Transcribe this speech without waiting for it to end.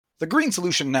The Green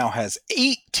Solution now has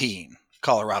 18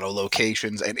 Colorado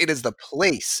locations, and it is the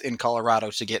place in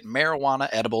Colorado to get marijuana,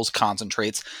 edibles,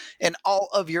 concentrates, and all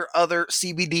of your other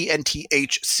CBD and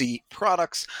THC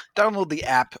products. Download the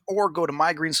app or go to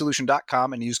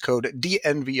mygreensolution.com and use code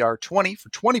DNVR20 for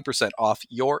 20% off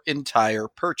your entire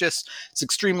purchase. It's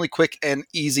extremely quick and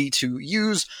easy to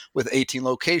use. With 18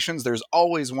 locations, there's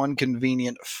always one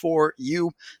convenient for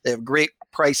you. They have great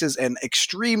prices and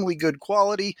extremely good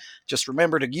quality. Just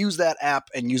remember to use that app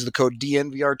and use the code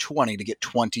DNVR20 to get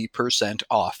 20%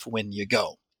 off when you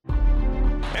go.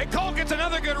 And Cole gets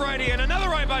another good righty and another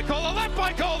right by Cole, a left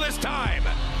by Cole this time.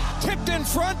 Tipped in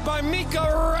front by Mika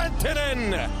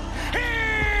Rantanen.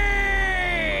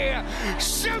 He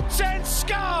shoots and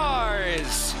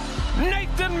scores.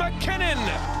 Nathan McKinnon.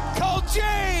 Cole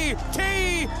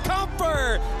J.T.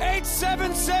 Comfer.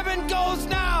 877 goes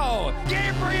now.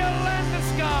 Gabriel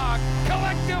Landeskog.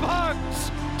 Collective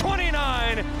hugs.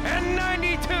 29 and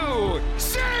 92.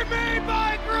 Save made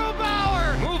by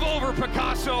Grubauer. Move over,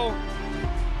 Picasso.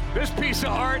 This piece of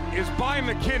art is by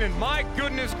McKinnon. My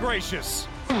goodness gracious.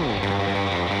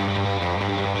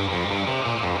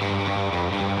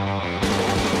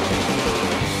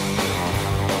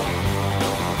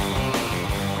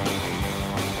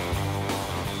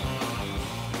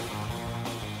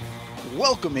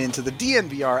 Welcome into the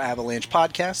DNVR Avalanche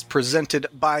Podcast, presented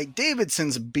by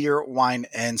Davidson's Beer, Wine,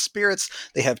 and Spirits.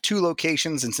 They have 2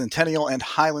 locations in Centennial and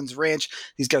Highlands Ranch.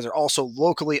 These guys are also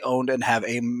locally owned and have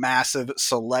a massive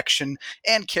selection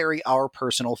and carry our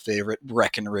personal favorite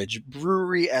Breckenridge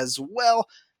Brewery as well.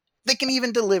 They can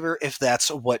even deliver if that's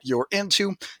what you're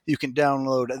into. You can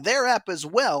download their app as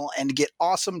well and get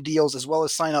awesome deals, as well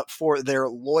as sign up for their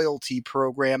loyalty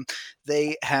program.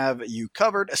 They have you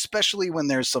covered, especially when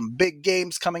there's some big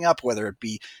games coming up, whether it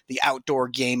be the outdoor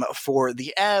game for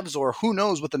the Avs, or who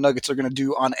knows what the Nuggets are going to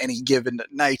do on any given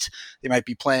night. They might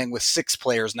be playing with 6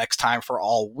 players next time for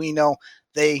all we know.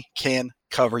 They can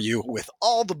cover you with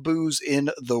all the booze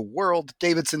in the world.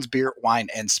 Davidson's Beer, Wine,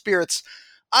 and Spirits.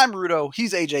 I'm Rudo.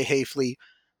 He's AJ Haefele.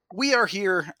 We are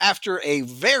here after a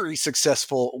very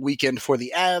successful weekend for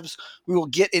the Avs. We will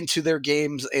get into their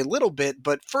games a little bit,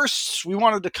 but first we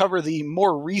wanted to cover the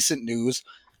more recent news.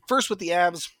 First with the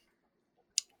Avs,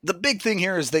 the big thing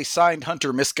here is they signed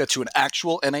Hunter Miska to an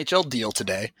actual NHL deal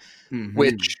today,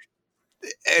 which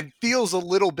it feels a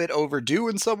little bit overdue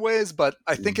in some ways, but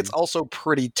I think it's also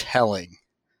pretty telling.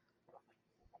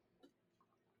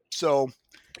 So...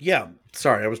 yeah,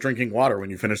 sorry, I was drinking water when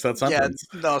you finished that sentence.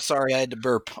 Yeah, no, sorry, I had to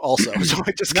burp also. So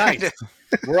I just nice.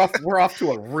 We're off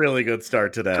to a really good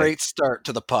start today. Great start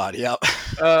to the pod, yep.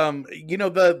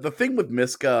 The thing with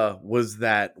Miska was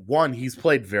that, one, he's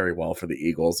played very well for the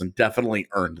Eagles and definitely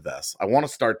earned this. I want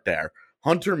to start there.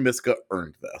 Hunter Miska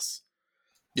earned this.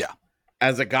 Yeah.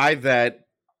 As a guy that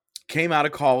came out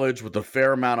of college with a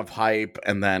fair amount of hype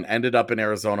and then ended up in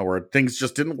Arizona where things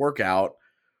just didn't work out.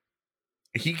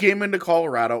 He came into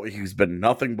Colorado. He's been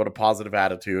nothing but a positive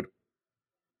attitude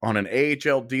on an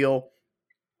AHL deal.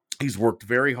 He's worked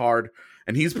very hard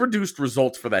and he's produced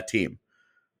results for that team.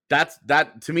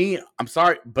 That to me, I'm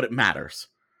sorry, but it matters.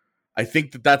 I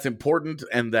think that that's important,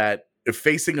 and that if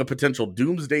facing a potential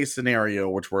doomsday scenario,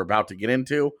 which we're about to get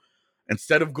into,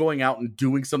 instead of going out and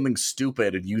doing something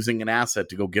stupid and using an asset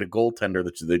to go get a goaltender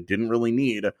that they didn't really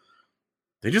need,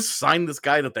 they just signed this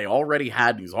guy that they already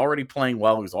had. He's already playing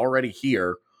well. He's already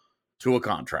here to a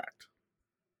contract.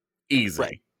 Easy.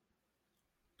 Right.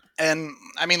 And,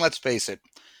 I mean, let's face it.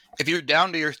 If you're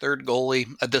down to your third goalie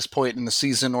at this point in the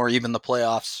season or even the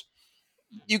playoffs,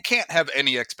 you can't have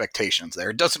any expectations there.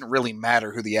 It doesn't really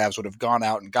matter who the Avs would have gone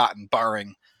out and gotten,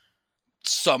 barring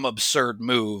some absurd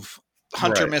move.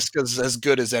 Hunter Miska's as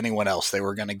good as anyone else they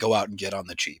were going to go out and get on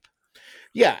the cheap.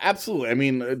 Yeah, absolutely. I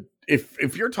mean,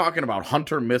 if you're talking about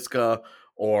Hunter Miska,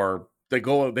 or they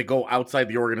go outside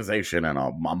the organization and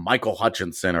a Michael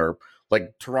Hutchinson, or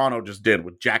like Toronto just did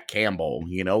with Jack Campbell,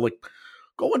 like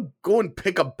go and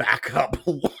pick a backup,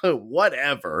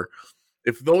 whatever.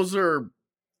 If those are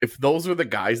the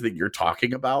guys that you're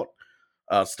talking about,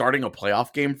 starting a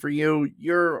playoff game for you,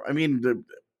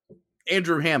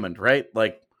 Andrew Hammond, right?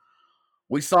 Like,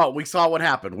 we saw what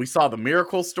happened. We saw the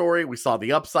miracle story. We saw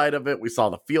the upside of it. We saw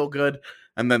the feel good.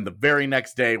 And then the very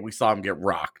next day, we saw him get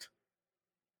rocked.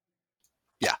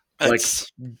 Yeah.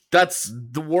 That's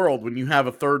the world when you have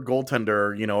a third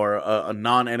goaltender, or a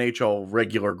non-NHL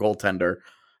regular goaltender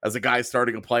as a guy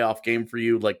starting a playoff game for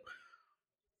you. Like,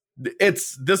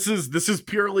 this is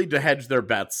purely to hedge their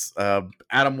bets.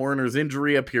 Adam Werner's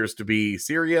injury appears to be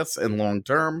serious and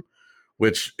long-term,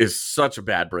 which is such a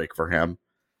bad break for him.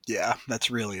 Yeah,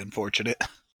 that's really unfortunate.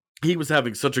 He was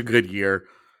having such a good year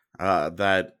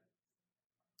that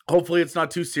Hopefully it's not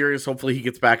too serious. Hopefully he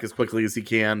gets back as quickly as he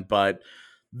can. But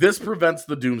this prevents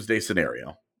the doomsday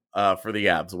scenario for the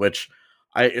Avs, which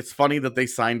it's funny that they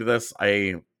signed this.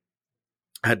 I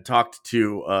had talked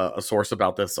to a source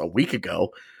about this a week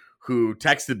ago who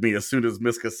texted me as soon as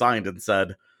Miska signed and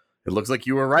said, it looks like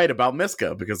you were right about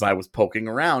Miska, because I was poking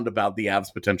around about the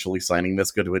Avs potentially signing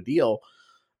Miska to a deal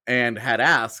and had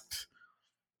asked,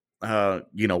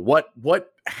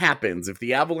 what happens if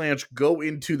the Avalanche go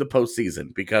into the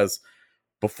postseason? Because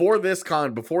before this,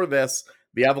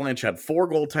 the Avalanche had 4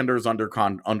 goaltenders under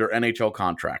NHL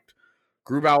contract: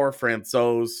 Grubauer,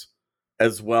 Francouz,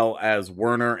 as well as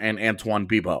Werner and Antoine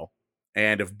Bibeau.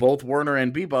 And if both Werner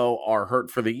and Bibeau are hurt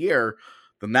for the year,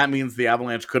 then that means the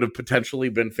Avalanche could have potentially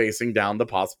been facing down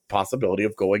the possibility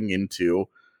of going into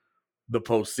the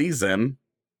postseason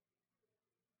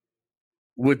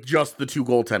with just the 2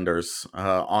 goaltenders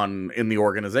in the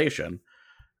organization.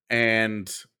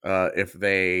 And if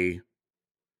they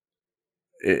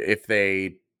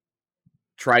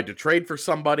tried to trade for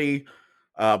somebody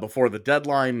before the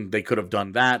deadline, they could have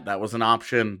done that. That was an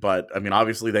option. But I mean,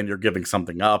 obviously then you're giving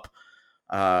something up.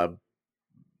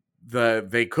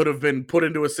 They could have been put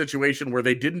into a situation where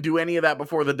they didn't do any of that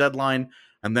before the deadline,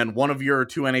 and then one of your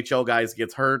 2 NHL guys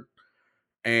gets hurt,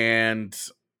 and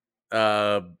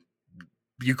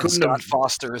you couldn't. Scott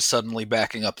Foster is suddenly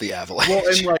backing up the Avalanche.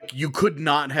 Well, and you could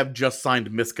not have just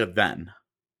signed Miska then.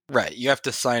 Right, you have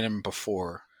to sign him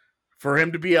before. For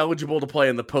him to be eligible to play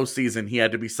in the postseason, he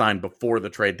had to be signed before the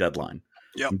trade deadline.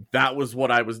 Yep. That was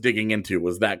what I was digging into,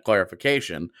 was that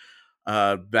clarification.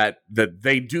 That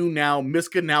they do now.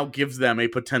 Miska now gives them a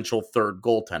potential 3rd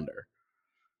goaltender.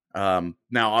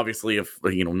 Now, obviously, if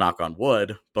knock on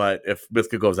wood, but if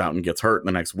Miska goes out and gets hurt in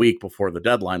the next week before the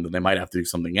deadline, then they might have to do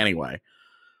something anyway.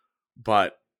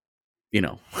 But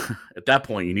at that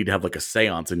point, you need to have a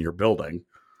seance in your building.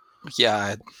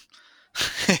 Yeah,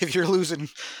 if you're losing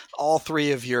all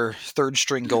 3 of your 3rd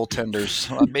string goaltenders,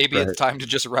 maybe right. It's time to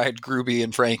just ride Gruby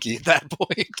and Frankie at that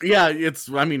point. Yeah,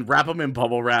 wrap them in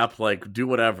bubble wrap, do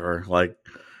whatever.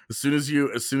 As soon as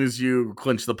you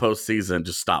clinch the postseason,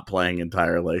 just stop playing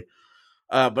entirely.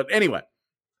 But anyway,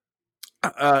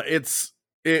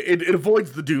 it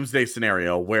avoids the doomsday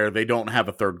scenario where they don't have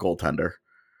a 3rd goaltender.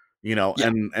 Yeah.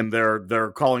 and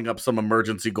they're calling up some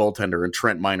emergency goaltender, and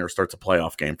Trent Miner starts a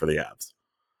playoff game for the Avs.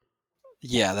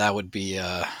 Yeah, that would be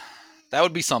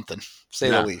something,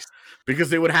 say the least. Because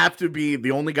they would have to be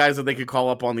the only guys that they could call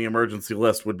up on the emergency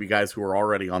list would be guys who are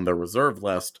already on the reserve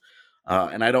list.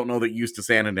 And I don't know that Justus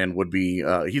Annunen would be.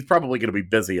 He's probably going to be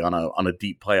busy on a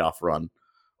deep playoff run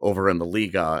over in the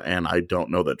Liga, and I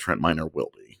don't know that Trent Miner will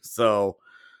be. So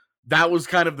that was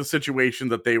kind of the situation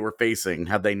that they were facing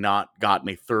had they not gotten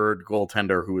a 3rd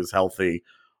goaltender who is healthy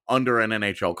under an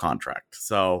NHL contract.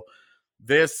 So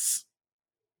this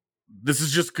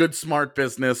is just good, smart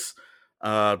business.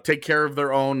 Take care of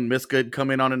their own. Miska had come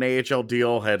in on an AHL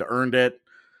deal, had earned it.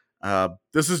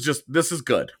 This is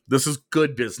good. This is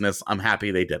good business. I'm happy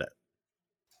they did it.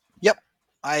 Yep.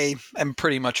 I am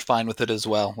pretty much fine with it as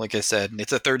well. Like I said,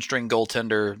 it's a 3rd string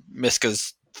goaltender.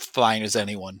 Miska's fine as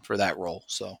anyone for that role.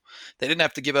 So they didn't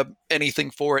have to give up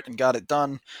anything for it and got it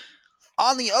done.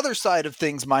 On the other side of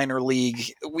things, minor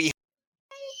league, we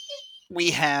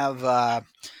have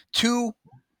 2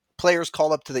 players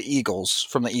called up to the Eagles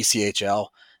from the ECHL.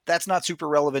 That's not super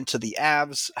relevant to the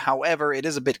Avs. However, it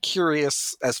is a bit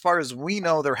curious. As far as we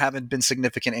know, there haven't been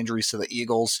significant injuries to the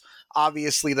Eagles.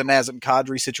 Obviously, the Nazem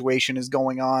Kadri situation is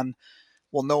going on.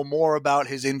 We'll know more about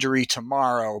his injury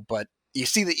tomorrow, but you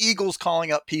see the Eagles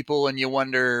calling up people and you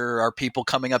wonder, are people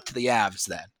coming up to the Avs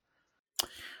then?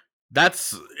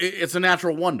 It's a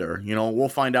natural wonder. We'll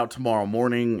find out tomorrow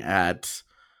morning at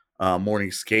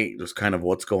morning skate, just kind of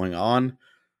what's going on.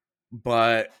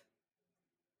 But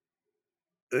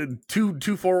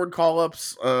two forward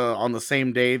call-ups on the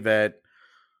same day that,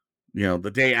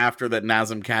 the day after that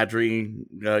Nazem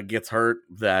Kadri gets hurt,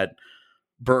 that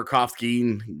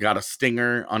Burakovsky got a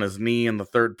stinger on his knee in the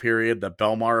 3rd period, that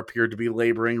Belmar appeared to be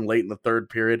laboring late in the 3rd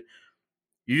period.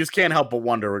 You just can't help but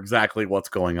wonder exactly what's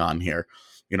going on here.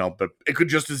 But it could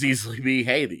just as easily be,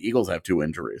 hey, the Eagles have 2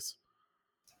 injuries.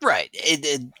 Right.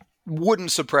 It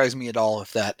wouldn't surprise me at all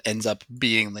if that ends up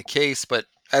being the case, but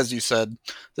as you said,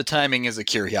 the timing is a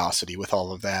curiosity with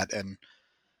all of that, and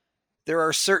there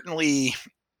are certainly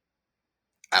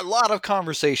a lot of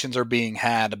conversations are being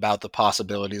had about the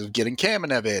possibilities of getting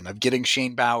Kamenev in, of getting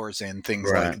Shane Bowers in,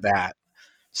 things like that.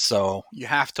 So you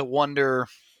have to wonder.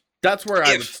 That's where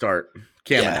I would start.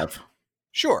 Kamenev. Yeah,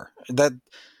 sure.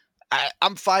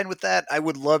 I'm fine with that. I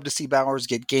would love to see Bowers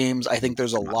get games. I think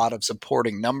there's a lot of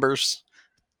supporting numbers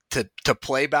to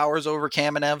play Bowers over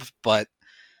Kamenev, but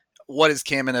what does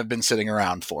Kamen have been sitting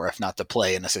around for if not to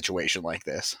play in a situation like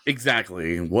this?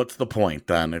 Exactly. What's the point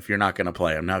then if you're not going to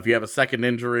play him? Now, if you have a second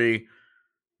injury,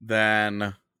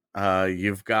 then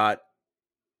you've got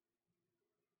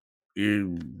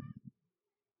a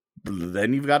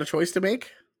choice to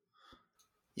make.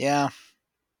 Yeah.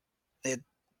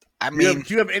 Do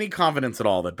you have any confidence at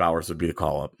all that Bowers would be the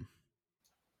call up?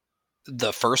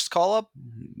 The first call up?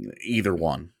 Either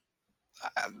one.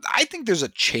 I think there's a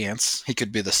chance he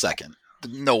could be the second.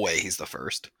 No way he's the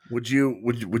first. Would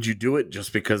you do it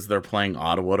just because they're playing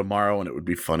Ottawa tomorrow and it would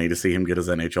be funny to see him get his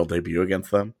NHL debut against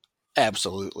them?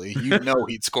 Absolutely.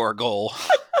 He'd score a goal.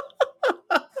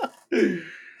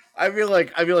 I feel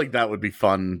like that would be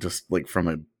fun, just like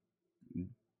from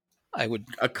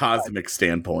a cosmic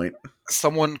standpoint.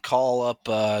 Someone call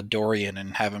up Dorian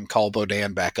and have him call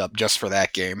Beaudin back up just for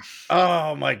that game.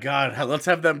 Oh my god! Let's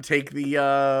have them take the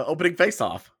opening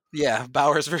faceoff. Yeah,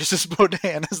 Bowers versus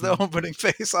Beaudin is the opening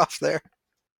faceoff there.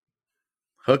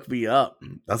 Hook me up.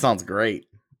 That sounds great.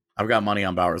 I've got money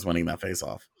on Bowers winning that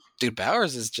faceoff. Dude,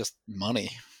 Bowers is just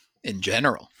money in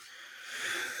general.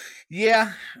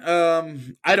 Yeah,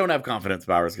 I don't have confidence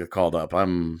Bowers gets called up.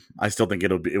 I still think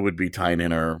it would be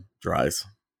Tynan or Dries.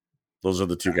 Those are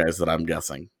the two guys that I'm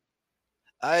guessing.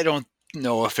 I don't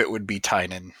know if it would be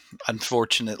Tynan,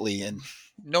 unfortunately, and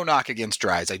no knock against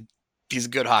Dries. He's a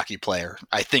good hockey player.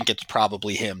 I think it's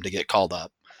probably him to get called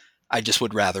up. I just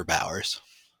would rather Bowers.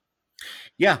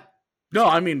 Yeah. No,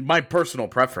 I mean, my personal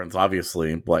preference, like,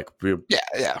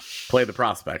 play the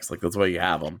prospects. Like, that's why you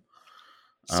have them.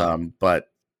 But,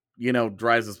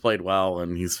 Dries has played well,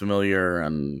 and he's familiar,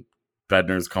 and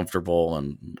Bednar's comfortable,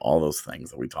 and all those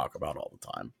things that we talk about all the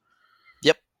time.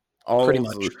 Yep, pretty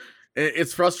much.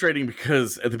 It's frustrating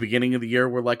because at the beginning of the year,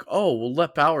 we're like, oh, we'll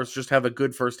let Bowers just have a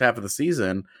good first half of the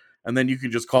season, and then you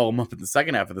can just call him up in the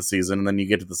second half of the season, and then you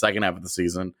get to the second half of the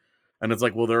season, and it's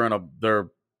like, well, they're in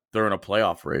a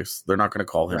playoff race. They're not going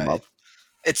to call him up.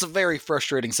 It's a very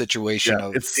frustrating situation.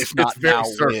 Yeah, it's very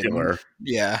circular.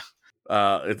 Yeah.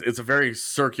 It's a very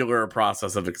circular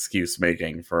process of excuse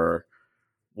making for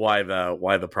why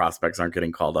the prospects aren't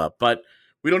getting called up. But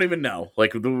we don't even know.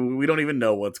 Like, we don't even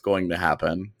know what's going to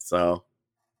happen. So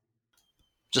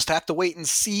just have to wait and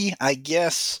see, I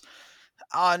guess.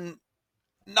 On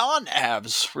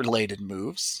non-Avs related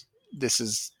moves, this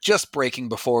is just breaking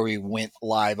before we went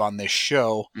live on this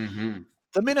show. Mm-hmm.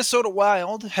 The Minnesota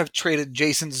Wild have traded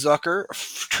Jason Zucker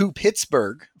to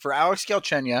Pittsburgh for Alex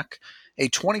Galchenyuk, a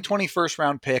 2020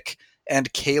 first-round pick,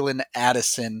 and Kalen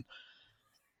Addison.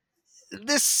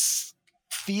 This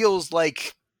feels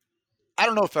like, I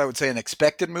don't know if I would say an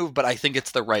expected move, but I think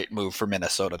it's the right move for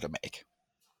Minnesota to make.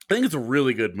 I think it's a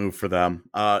really good move for them.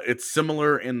 It's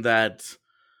similar in that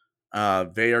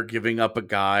they are giving up a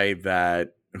guy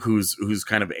who's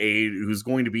going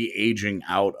to be aging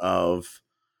out of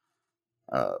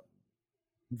a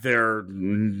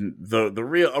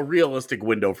realistic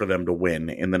window for them to win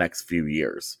in the next few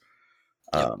years.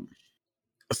 Yep.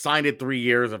 Signed it 3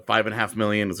 years at $5.5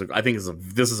 million. I think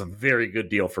this is a very good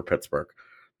deal for Pittsburgh.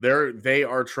 They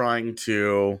are trying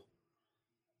to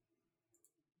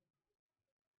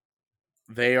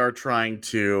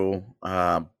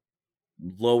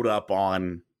load up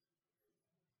on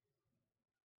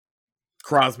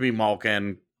Crosby,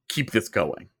 Malkin, keep this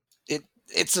going.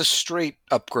 It's a straight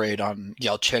upgrade on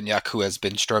Galchenyuk, who has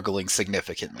been struggling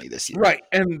significantly this year. Right,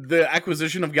 and the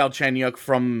acquisition of Galchenyuk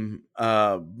from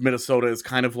Minnesota is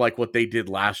kind of like what they did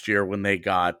last year when they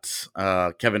got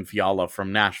Kevin Fiala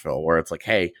from Nashville, where it's like,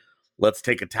 hey, let's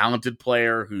take a talented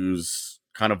player who's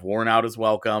kind of worn out his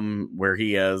welcome where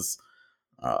he is,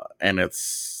 and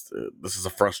this is a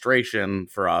frustration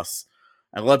for us,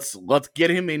 and let's get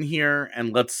him in here,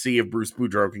 and let's see if Bruce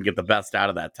Boudreau can get the best out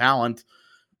of that talent.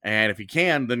 And if he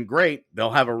can, then great. They'll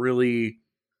have a really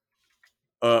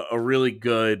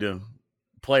good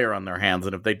player on their hands.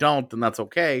 And if they don't, then that's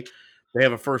okay. They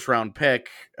have a first-round pick,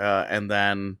 and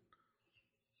then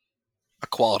a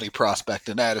quality prospect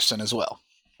in Addison as well.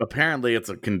 Apparently, it's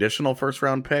a conditional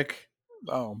first-round pick.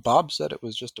 Oh, Bob said it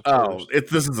was just a first.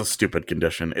 This is a stupid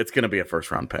condition. It's going to be a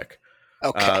first-round pick.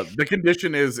 Okay. The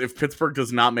condition is if Pittsburgh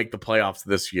does not make the playoffs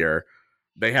this year,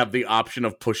 they have the option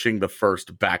of pushing the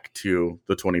first back to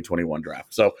the 2021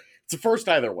 draft. So it's a first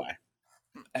either way.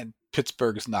 And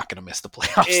Pittsburgh is not going to miss the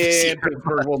playoffs this year.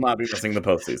 Pittsburgh will not be missing the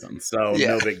postseason. So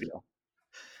no big deal.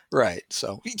 Right.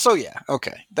 So yeah.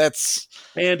 Okay.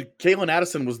 And Kalen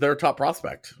Addison was their top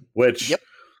prospect, which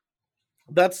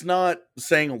that's not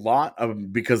saying a lot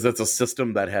because that's a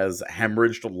system that has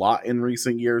hemorrhaged a lot in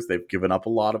recent years. They've given up a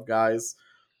lot of guys,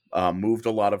 moved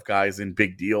a lot of guys in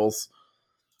big deals.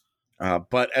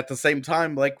 But at the same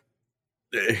time, like,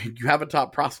 you have a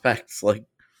top prospect, like,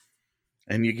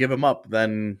 and you give him up,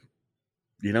 then,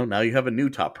 now you have a new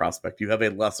top prospect. You have a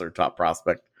lesser top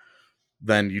prospect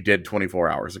than you did 24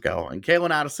 hours ago. And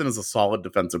Kalen Addison is a solid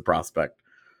defensive prospect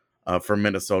for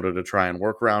Minnesota to try and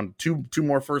work around two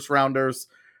more first rounders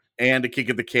and a kick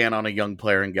at the can on a young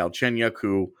player in Galchenyuk,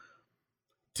 who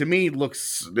to me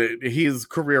his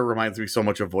career reminds me so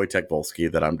much of Wojtek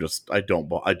Wolski that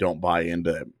I don't buy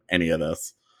into any of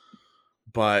this.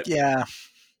 But yeah,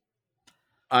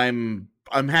 I'm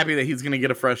happy that he's going to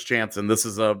get a fresh chance, and this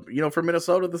is for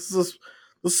Minnesota, this is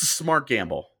a smart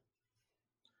gamble.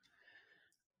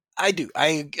 I do.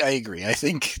 I agree. I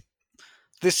think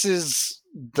this is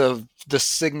the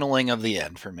signaling of the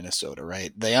end for Minnesota,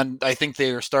 right? I think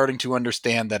they are starting to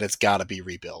understand that it's got to be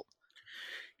rebuilt.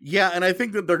 Yeah, and I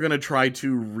think that they're going to try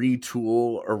to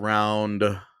retool around.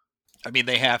 I mean,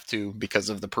 they have to because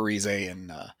of the Parise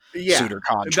and Suter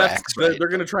contracts. Right? They're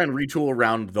going to try and retool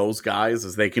around those guys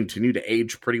as they continue to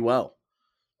age pretty well.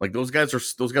 Like those guys are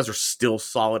still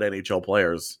solid NHL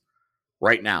players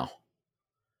right now.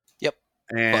 Yep.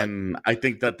 And I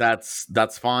think that's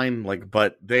fine. Like,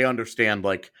 but they understand,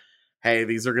 like, hey,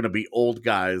 these are going to be old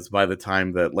guys by the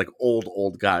time that, like,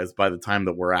 old guys by the time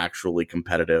that we're actually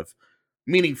competitive,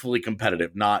 meaningfully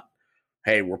competitive. Not,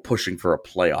 hey, we're pushing for a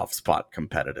playoff spot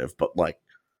competitive, but like,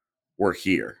 we're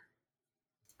here.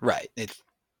 Right. It's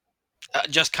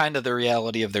just kind of the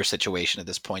reality of their situation at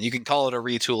this point. You can call it a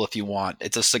retool if you want.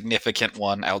 It's a significant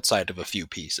one outside of a few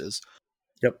pieces.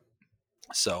 Yep.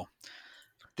 So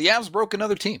the Avs broke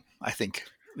another team, I think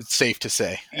it's safe to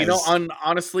say.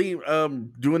 Honestly,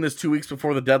 doing this 2 weeks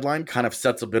before the deadline kind of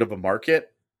sets a bit of a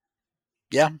market.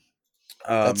 Yeah,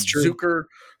 that's true.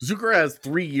 Zucker has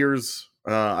 3 years.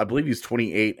 I believe he's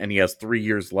 28, and he has 3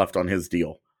 years left on his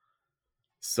deal.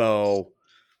 So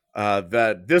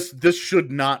that this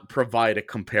should not provide a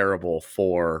comparable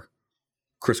for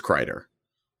Chris Kreider,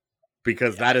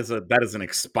 because that is an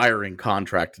expiring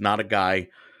contract, not a guy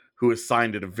who is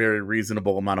signed at a very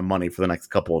reasonable amount of money for the next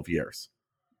couple of years.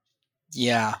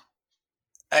 Yeah,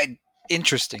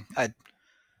 interesting. I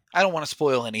don't want to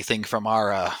spoil anything from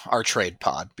our trade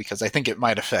pod because I think it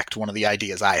might affect one of the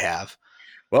ideas I have.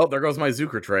 Well, there goes my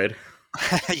Zucker trade.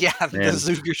 Yeah, the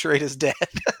Zucker trade is dead.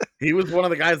 He was one of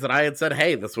the guys that I had said,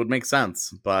 hey, this would make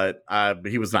sense, but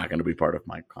he was not going to be part of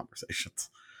my conversations.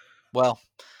 Well,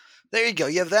 there you go.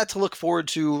 You have that to look forward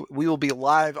to. We will be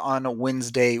live on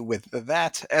Wednesday with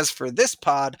that. As for this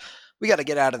pod, we got to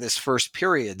get out of this first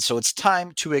period, so it's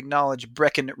time to acknowledge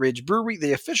Breckenridge Brewery,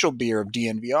 the official beer of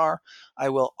DNVR. I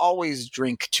will always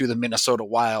drink to the Minnesota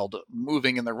Wild,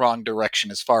 moving in the wrong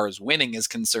direction as far as winning is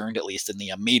concerned, at least in the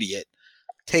immediate.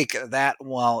 Take that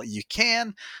while you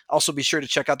can. Also, be sure to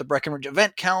check out the Breckenridge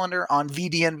event calendar on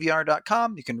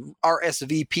vdnvr.com. You can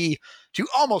RSVP to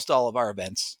almost all of our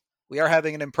events. We are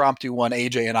having an impromptu one,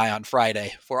 AJ and I, on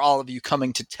Friday. For all of you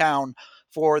coming to town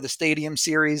for the Stadium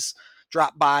Series,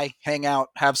 drop by, hang out,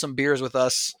 have some beers with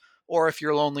us. Or if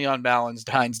you're lonely on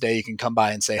Valentine's Day, you can come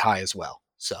by and say hi as well.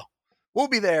 So we'll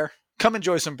be there. Come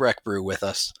enjoy some Breck Brew with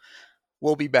us.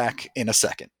 We'll be back in a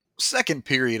second. Second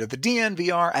period of the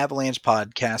DNVR Avalanche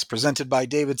Podcast, presented by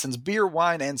Davidson's Beer,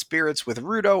 Wine, and Spirits with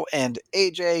Rudo and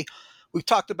AJ. We've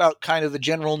talked about kind of the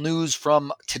general news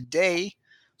from today.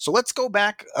 So let's go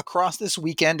back across this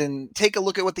weekend and take a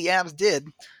look at what the Avs did,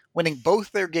 winning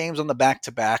both their games on the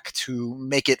back-to-back to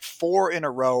make it 4 in a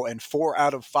row and 4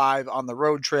 out of 5 on the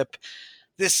road trip.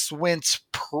 This went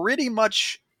pretty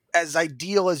much as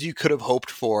ideal as you could have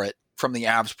hoped for it from the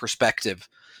Avs' perspective.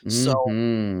 So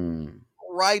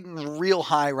riding real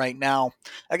high right now.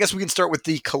 I guess we can start with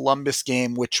the Columbus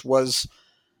game, which was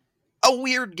a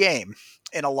weird game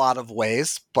in a lot of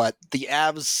ways, but the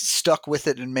Avs stuck with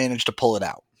it and managed to pull it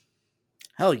out.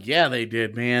 Hell yeah, they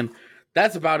did, man.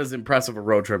 That's about as impressive a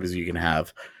road trip as you can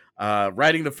have.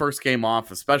 Riding the first game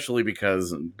off, especially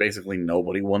because basically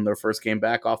nobody won their first game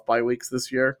back off bye weeks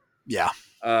this year. Yeah.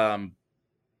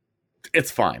 It's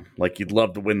fine. Like, you'd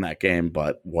love to win that game,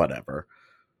 but whatever.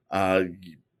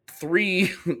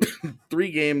 Three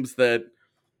games that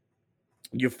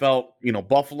you felt,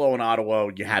 Buffalo and Ottawa,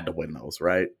 you had to win those,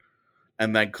 right?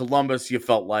 And then Columbus, you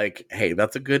felt like, hey,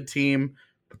 that's a good team,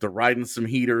 but they're riding some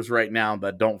heaters right now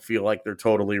that don't feel like they're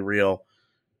totally real.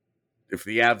 If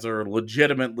the Avs are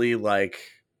legitimately like,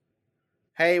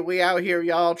 hey, we out here,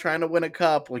 y'all, trying to win a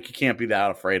cup, like, you can't be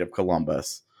that afraid of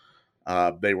Columbus.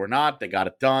 They were not. They got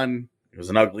it done. It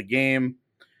was an ugly game.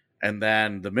 And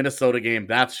then the Minnesota game,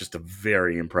 that's just a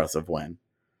very impressive win,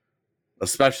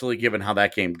 especially given how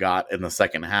that game got in the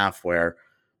second half, where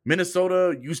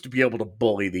Minnesota used to be able to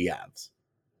bully the Avs.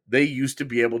 They used to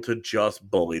be able to just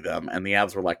bully them, and the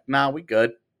Avs were like, nah, we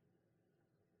good.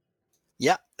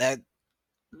 Yeah, that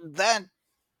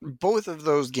both of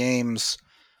those games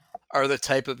are the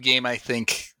type of game I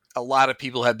think a lot of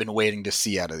people have been waiting to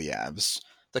see out of the Avs.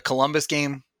 The Columbus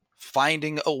game,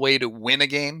 finding a way to win a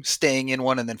game, staying in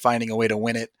one, and then finding a way to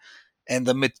win it. And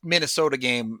the Minnesota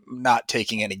game, not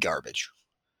taking any garbage.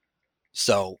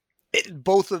 So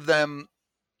both of them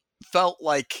felt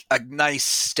like a nice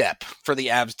step for the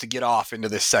Avs to get off into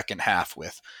this second half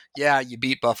with. Yeah, you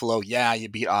beat Buffalo. Yeah, you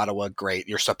beat Ottawa. Great.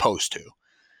 You're supposed to.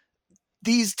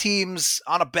 These teams,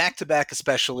 on a back-to-back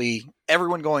especially,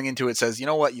 everyone going into it says, you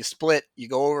know what, you split, you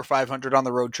go over 500 on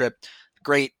the road trip.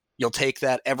 Great. You'll take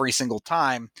that every single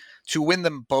time. To win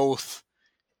them both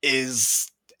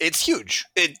it's huge.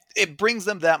 It brings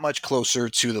them that much closer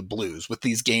to the Blues with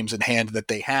these games in hand that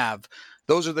they have.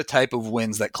 Those are the type of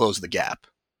wins that close the gap.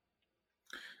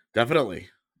 Definitely.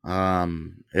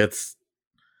 It's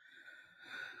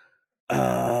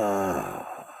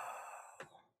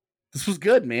this was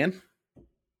good, man.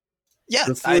 Yeah.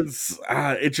 This was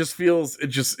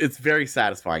it's very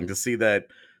satisfying to see that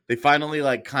they finally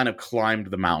like kind of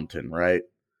climbed the mountain, right?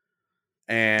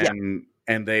 And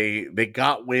they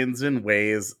got wins in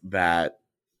ways that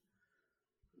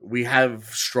we have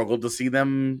struggled to see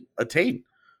them attain.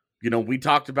 You know, we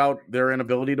talked about their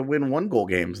inability to win 1-goal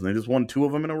games, and they just won 2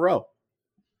 of them in a row.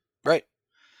 Right.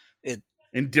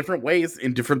 In different ways,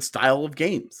 in different style of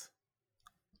games.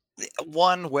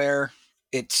 One where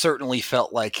it certainly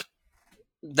felt like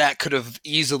that could have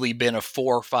easily been a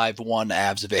 4-5-1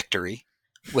 Avs victory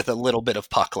with a little bit of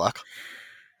puck luck.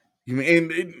 I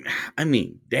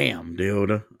mean, damn,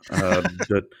 dude.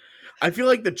 I feel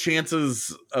like the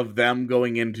chances of them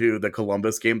going into the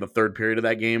Columbus game, the third period of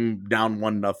that game, down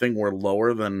 1-0, were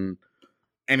lower than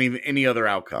any other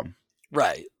outcome.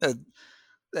 Right.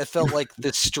 That felt like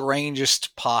the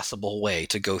strangest possible way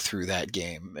to go through that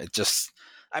game. It just,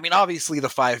 I mean, obviously the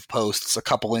 5 posts a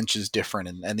couple inches different,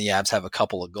 and the Avs have a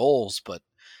couple of goals, but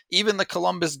even the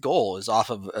Columbus goal is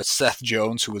off of a Seth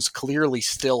Jones who was clearly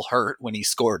still hurt when he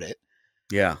scored it.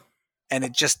 Yeah. And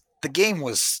the game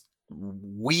was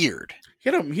weird. He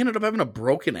ended up having a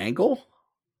broken ankle?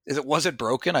 Was it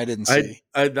broken? I didn't see.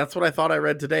 That's what I thought I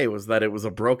read today, was that it was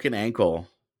a broken ankle.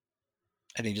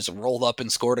 And he just rolled up and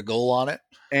scored a goal on it?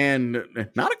 And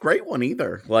not a great one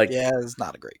either. Yeah, it's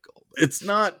not a great goal. It's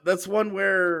not. That's one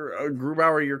where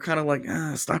Grubauer, you're kind of like,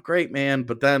 it's not great, man.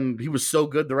 But then he was so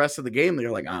good the rest of the game that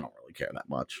you're like, I don't really care that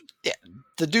much. Yeah,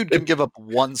 the dude can give up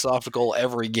one soft goal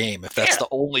every game if that's the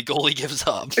only goal he gives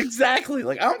up. Exactly.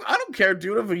 Like, I don't care,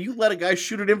 dude, if you let a guy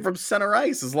shoot it in from center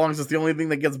ice, as long as it's the only thing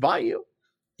that gets by you.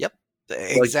 Yep,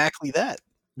 exactly that.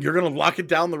 You're going to lock it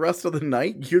down the rest of the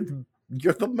night? You're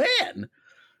the man.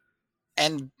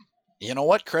 And you know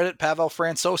what? Credit Pavel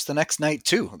Francouz the next night,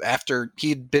 too. After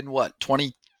he'd been,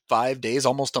 25 days,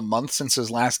 almost a month since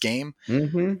his last game.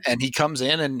 Mm-hmm. And he comes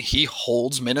in and he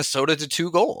holds Minnesota to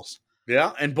 2 goals.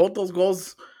 Yeah, and both those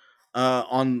goals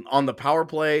on the power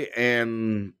play,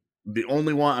 and the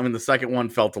only one, I mean, the second one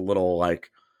felt a little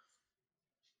like,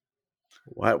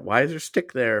 why is your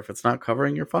stick there if it's not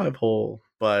covering your 5-hole?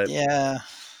 But yeah.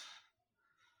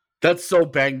 That's so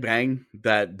bang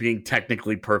that being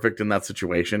technically perfect in that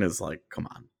situation is like, come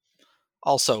on.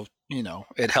 Also,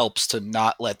 it helps to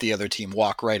not let the other team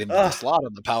walk right into the slot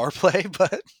on the power play,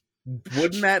 but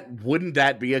wouldn't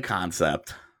that be a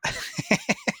concept?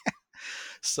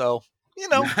 So,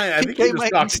 I think you're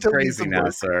just talking crazy now,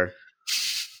 sir.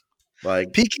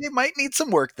 Like, PK might need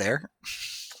some work there.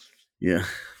 Yeah,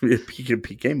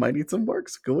 PK might need some work.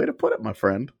 It's a good way to put it, my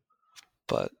friend.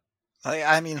 But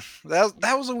I mean,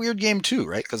 that was a weird game too,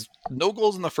 right? Because no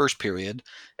goals in the first period,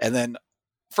 and then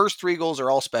first 3 goals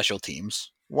are all special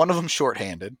teams. One of them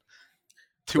shorthanded,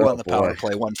 2 on the power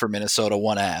play, 1 for Minnesota,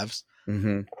 1 Avs.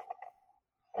 Mm-hmm.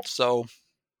 So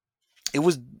it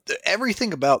was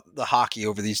everything about the hockey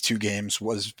over these 2 games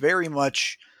was very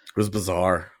much. It was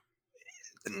bizarre.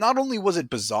 Not only was it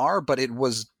bizarre, but it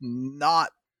was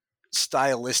not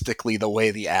stylistically the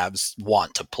way the Avs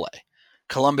want to play.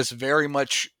 Columbus very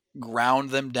much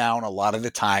ground them down a lot of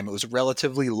the time. It was a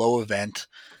relatively low event.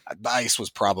 The ice was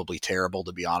probably terrible,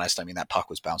 to be honest. I mean, that puck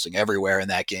was bouncing everywhere in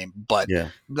that game. But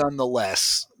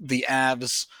nonetheless, the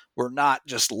Avs were not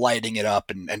just lighting it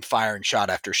up and firing shot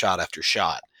after shot after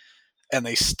shot. And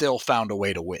they still found a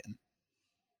way to win.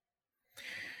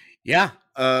 Yeah.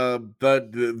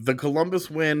 The Columbus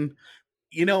win,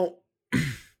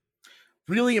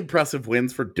 really impressive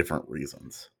wins for different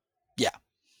reasons. Yeah.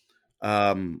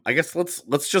 I guess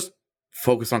let's just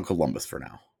focus on Columbus for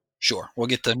now. Sure. We'll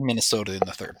get to Minnesota in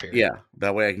the third period. Yeah.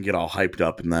 That way I can get all hyped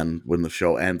up, and then when the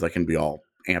show ends, I can be all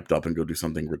amped up and go do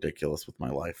something ridiculous with my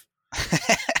life.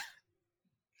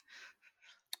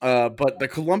 But the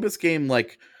Columbus game,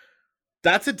 like,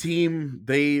 that's a team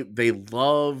they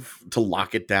love to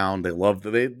lock it down.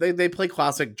 They play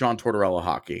classic John Tortorella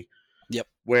hockey. Yep.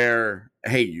 Where,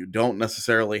 hey, you don't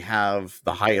necessarily have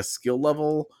the highest skill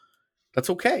level. That's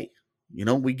okay. You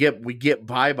know, we get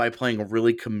by playing a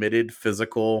really committed,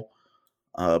 physical,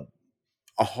 a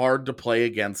hard to play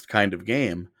against kind of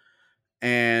game.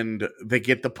 And they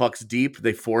get the pucks deep.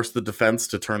 They force the defense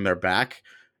to turn their back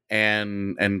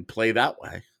and play that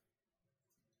way.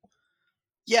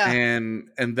 Yeah. And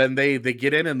then they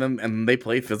get in and they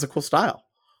play physical style.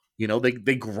 You know,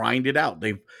 they grind it out.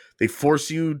 They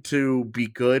force you to be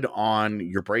good on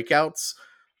your breakouts.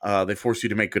 They force you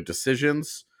to make good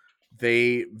decisions.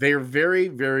 They're very,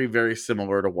 very, very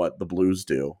similar to what the Blues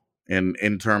do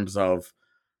in terms of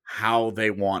how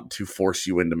they want to force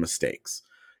you into mistakes.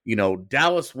 You know,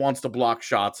 Dallas wants to block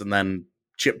shots and then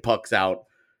chip pucks out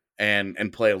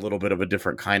and play a little bit of a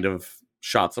different kind of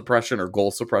shot suppression or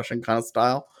goal suppression kind of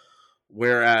style.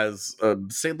 Whereas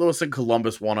St. Louis and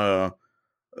Columbus want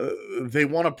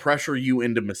to pressure you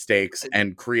into mistakes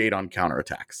and create on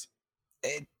counterattacks.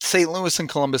 St. Louis and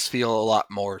Columbus feel a lot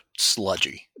more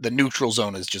sludgy. The neutral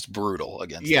zone is just brutal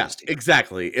against those teams.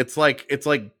 Exactly. It's like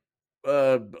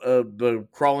the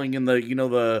crawling in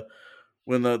the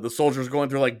when the soldiers going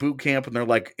through like boot camp and they're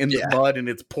like in the mud and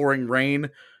it's pouring rain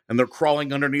and they're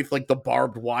crawling underneath like the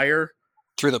barbed wire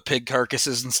through the pig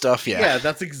carcasses and stuff. Yeah,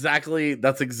 that's exactly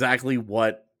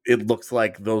what it looks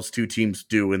like those two teams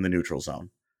do in the neutral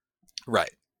zone.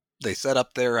 Right. They set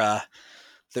up their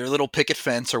little picket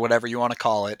fence or whatever you want to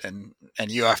call it, and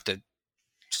you have to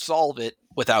solve it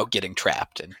without getting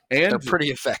trapped, and they're pretty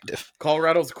effective.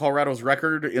 Colorado's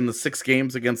record in the 6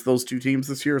 games against those two teams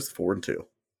this year is 4-2.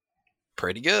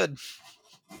 Pretty good.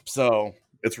 So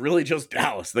it's really just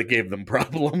Dallas that gave them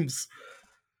problems.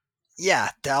 Yeah,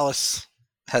 Dallas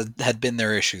had been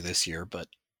their issue this year,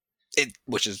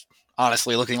 which is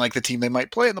honestly looking like the team they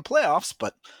might play in the playoffs,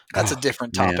 but that's a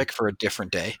different topic for a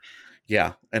different day.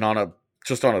 Yeah, and on a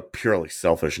purely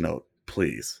selfish note,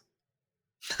 please.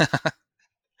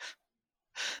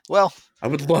 Well, I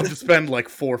would love to spend like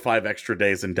 4 or 5 extra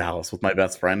days in Dallas with my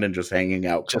best friend and just hanging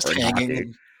out,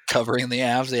 and covering the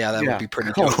Avs. Yeah, that would be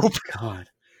pretty dope. Oh, God,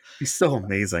 he's so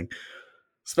amazing,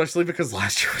 especially because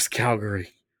last year was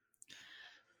Calgary.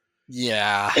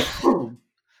 Yeah.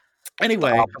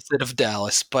 Anyway, the opposite of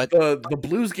Dallas, but the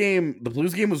Blues game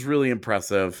was really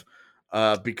impressive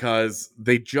because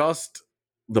the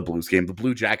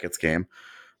Blue Jackets game,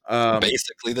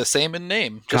 basically the same in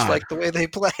name, just like the way they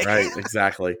play. Right,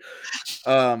 exactly.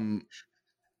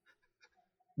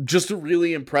 Just a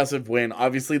really impressive win.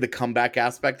 Obviously, the comeback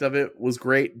aspect of it was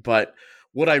great, but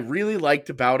what I really liked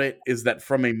about it is that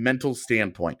from a mental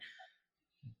standpoint,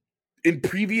 in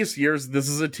previous years, this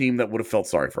is a team that would have felt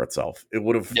sorry for itself. It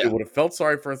would have felt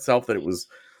sorry for itself that it was,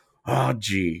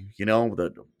 the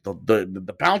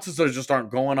bounces just aren't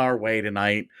going our way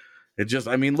tonight.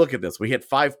 Look at this. We hit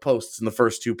 5 posts in the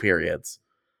first 2 periods,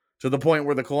 to the point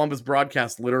where the Columbus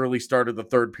broadcast literally started the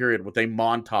 3rd period with a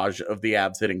montage of the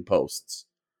Avs hitting posts.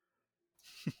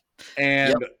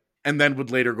 And then would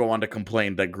later go on to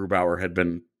complain that Grubauer had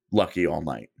been lucky all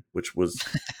night, which was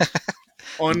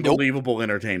unbelievable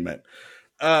entertainment.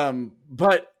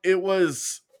 But it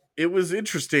was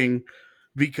interesting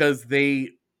because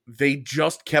they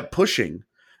just kept pushing.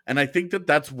 And I think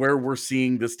that's where we're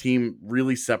seeing this team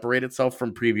really separate itself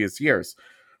from previous years.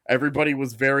 Everybody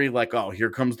was very like, oh, here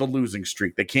comes the losing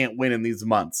streak. They can't win in these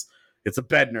months. It's a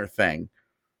Bednar thing.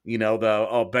 You know,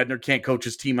 Bednar can't coach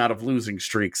his team out of losing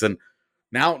streaks. And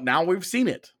now we've seen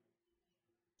it.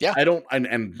 Yeah. I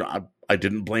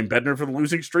didn't blame Bednar for the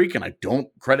losing streak, and I don't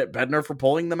credit Bednar for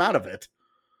pulling them out of it.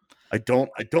 I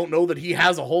don't know that he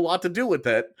has a whole lot to do with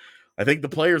it. I think the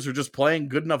players are just playing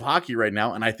good enough hockey right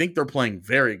now, and I think they're playing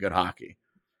very good hockey.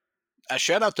 A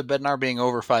shout out to Bednar being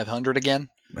over 500 again.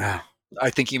 Yeah. I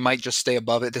think he might just stay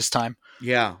above it this time.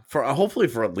 Yeah, hopefully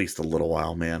for at least a little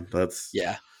while, man.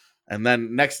 Yeah. And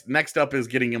then next up is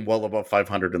getting him well above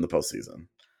 500 in the postseason.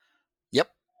 Yep,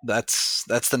 that's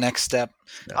the next step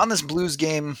on this Blues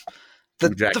game.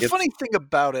 The funny thing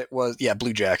about it was,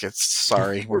 Blue Jackets.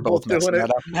 Sorry, we're both messing that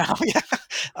up now.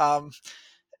 Yeah.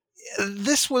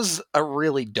 This was a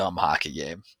really dumb hockey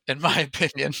game, in my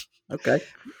opinion. Okay.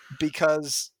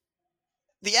 Because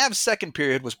the Avs' second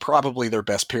period was probably their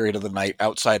best period of the night,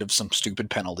 outside of some stupid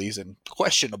penalties and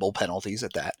questionable penalties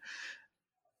at that.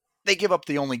 They give up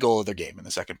the only goal of their game in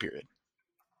the second period.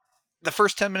 The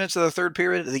first 10 minutes of the third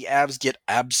period, the Avs get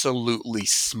absolutely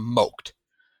smoked.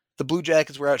 The Blue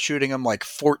Jackets were out shooting them like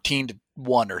 14-1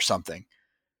 or something.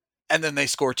 And then they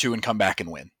score 2 and come back and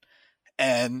win.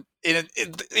 And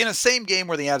in a same game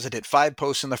where the Avs had hit 5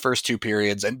 posts in the first 2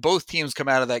 periods, and both teams come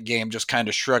out of that game just kind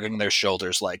of shrugging their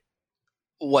shoulders like,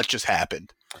 what just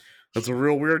happened? That's a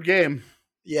real weird game.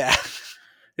 Yeah.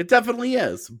 It definitely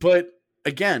is. But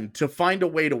again, to find a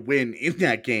way to win in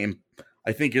that game,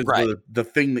 I think is the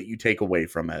thing that you take away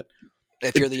from it.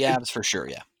 If you're the Avs, for sure,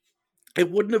 yeah. It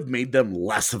wouldn't have made them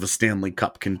less of a Stanley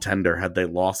Cup contender had they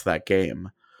lost that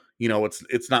game. You know,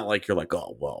 it's not like you're like,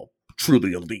 oh, well,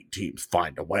 truly elite teams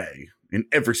find a way in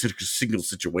every single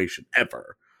situation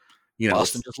ever. You know,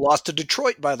 Boston just lost to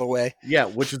Detroit, by the way. Yeah,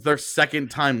 which is their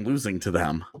second time losing to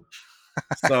them.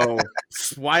 So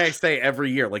that's why I say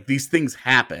every year, like, these things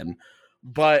happen.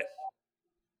 But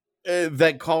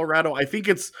that Colorado, I think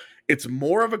it's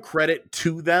more of a credit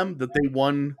to them that they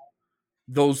won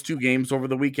those 2 games over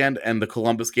the weekend and the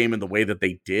Columbus game in the way that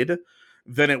they did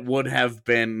than it would have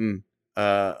been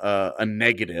a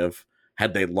negative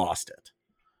had they lost it.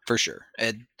 For sure.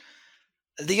 And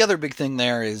the other big thing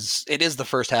there is it is the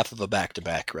first half of a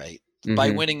back-to-back, right? Mm-hmm.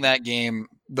 By winning that game,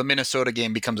 the Minnesota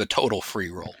game becomes a total free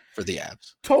roll for the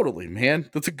Avs. Totally, man.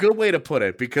 That's a good way to put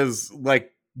it because,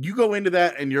 like, you go into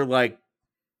that and you're like,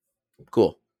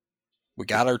 cool. We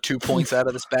got our 2 points out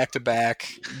of this back-to-back.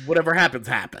 Whatever happens,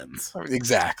 happens.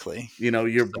 Exactly. You know,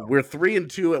 we're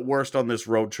 3-2 at worst on this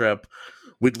road trip.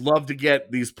 We'd love to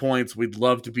get these points. We'd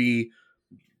love to be,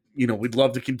 you know, we'd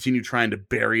love to continue trying to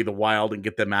bury the Wild and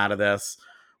get them out of this.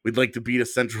 We'd like to beat a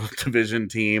Central Division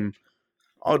team.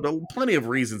 Oh, plenty of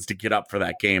reasons to get up for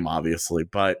that game, obviously.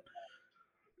 But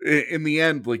in the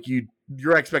end, like,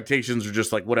 your expectations are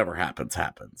just like, whatever happens,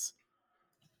 happens.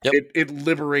 Yep. It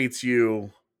liberates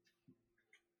you.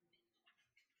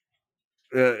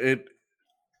 It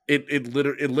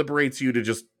liberates you to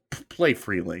just play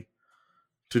freely,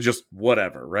 to just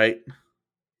whatever, right?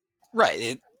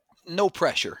 Right. No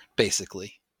pressure,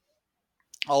 basically.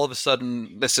 All of a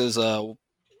sudden, this is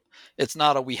it's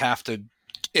not a we have to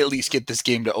at least get this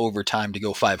game to overtime to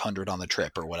go 500 on the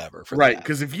trip or whatever. Right,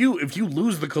 because if you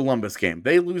lose the Columbus game,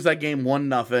 they lose that game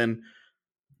 1-0.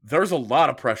 There's a lot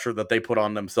of pressure that they put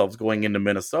on themselves going into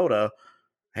Minnesota.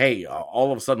 Hey,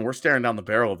 all of a sudden we're staring down the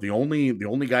barrel of the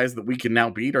only guys that we can now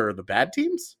beat are the bad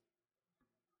teams.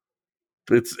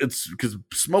 It's because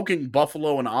smoking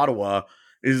Buffalo and Ottawa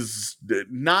is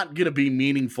not going to be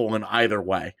meaningful in either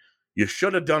way. You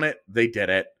should have done it. They did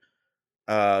it.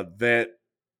 That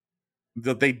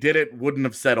they did it wouldn't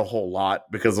have said a whole lot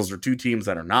because those are 2 teams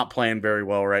that are not playing very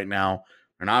well right now.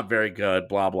 They're not very good.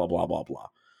 Blah blah blah blah blah.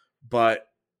 But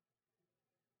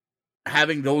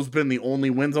having those been the only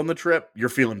wins on the trip, you're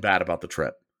feeling bad about the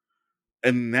trip.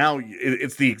 And now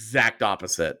it's the exact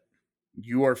opposite.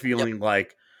 You are feeling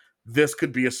like this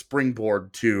could be a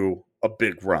springboard to a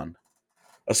big run,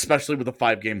 especially with a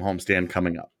 5-game homestand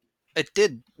coming up. It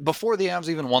did. Before the Avs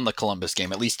even won the Columbus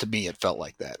game, at least to me, it felt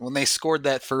like that. When they scored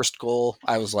that first goal,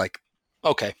 I was like,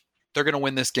 okay, they're going to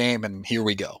win this game, and here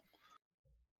we go.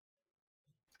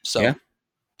 So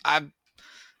I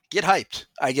get hyped,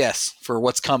 I guess, for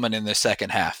what's coming in the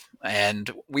second half.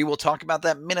 And we will talk about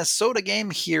that Minnesota game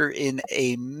here in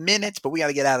a minute, but we got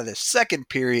to get out of this second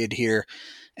period here.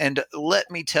 And let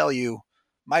me tell you,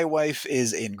 my wife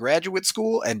is in graduate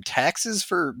school, and taxes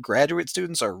for graduate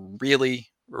students are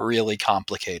really, really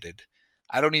complicated.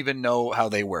 I don't even know how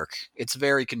they work. It's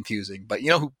very confusing. But you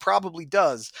know who probably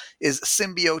does is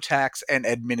Symbio Tax and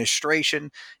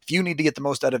Administration. If you need to get the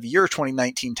most out of your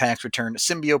 2019 tax return,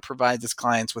 Symbio provides its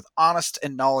clients with honest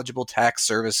and knowledgeable tax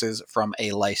services from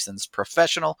a licensed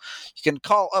professional. You can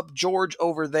call up George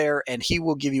over there and he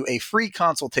will give you a free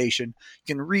consultation.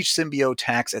 You can reach Symbio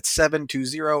Tax at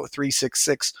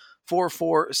 720-366-4470.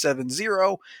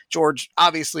 George,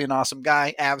 obviously an awesome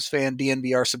guy, Avs fan,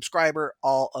 DNVR subscriber,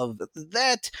 all of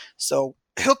that. So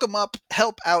hook him up,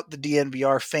 help out the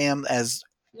DNVR fam, as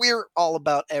we're all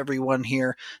about everyone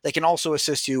here. They can also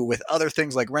assist you with other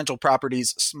things like rental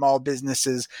properties, small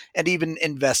businesses, and even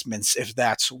investments if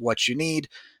that's what you need.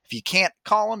 If you can't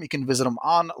call them, you can visit them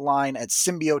online at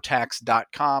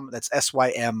symbiotax.com. That's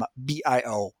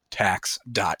SYMBIO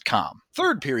tax.com.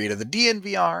 Third period of the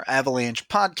DNVR Avalanche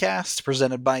Podcast,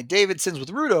 presented by Davidson's with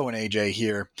Rudo and AJ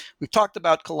here. We've talked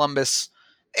about Columbus.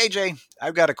 AJ,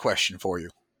 I've got a question for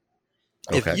you.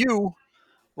 Okay. If you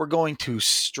were going to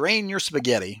strain your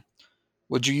spaghetti,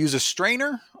 would you use a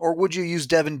strainer or would you use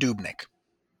Devin Dubnyk?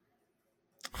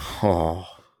 Oh,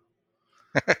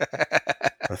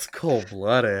 that's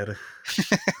cold-blooded.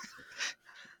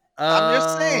 I'm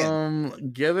just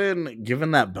saying.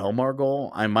 Given that Belmar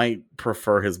goal, I might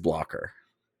prefer his blocker.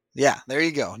 Yeah, there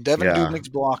you go. Devin Dubnyk's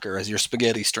blocker as your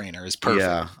spaghetti strainer is perfect.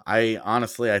 Yeah,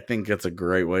 I think it's a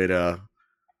great way to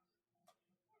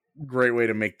great way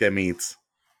to make them eats.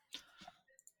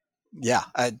 Yeah,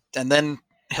 and then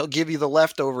he'll give you the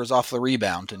leftovers off the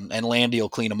rebound, and Landy will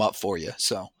clean them up for you.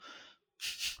 So,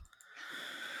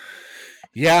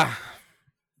 yeah,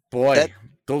 boy,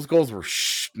 those goals were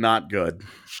not good.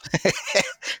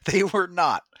 They were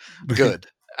not good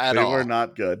at all. They were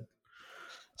not good.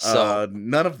 So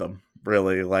none of them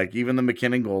really. Like even the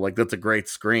McKinnon goal, like that's a great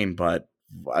screen, but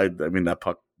I mean that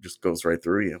puck just goes right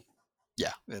through you.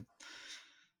 Yeah,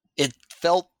 it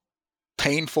felt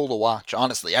painful to watch.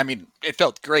 Honestly, I mean, it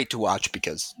felt great to watch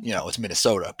because it's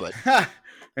Minnesota, but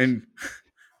and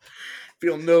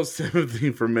feel no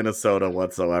sympathy for Minnesota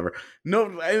whatsoever. No,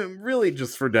 really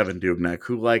just for Devin Dubnyk,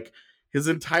 who like his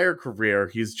entire career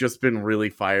he's just been really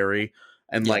fiery.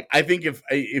 And like I think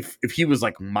if he was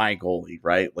like my goalie,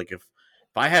 right? Like if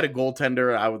I had a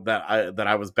goaltender that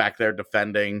I was back there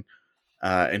defending,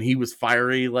 and he was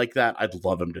fiery like that, I'd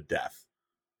love him to death.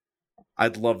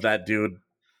 I'd love that dude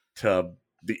to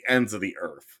the ends of the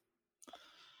earth.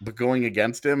 But going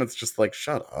against him, it's just like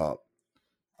shut up.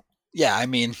 Yeah, I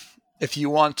mean, if you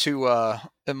want to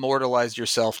immortalize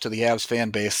yourself to the Avs fan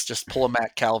base, just pull a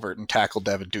Matt Calvert and tackle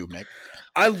Devin Dubnyk.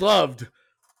 I loved,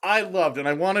 and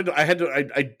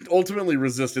I ultimately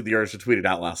resisted the urge to tweet it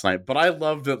out last night, but I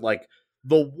loved that, like,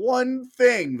 the one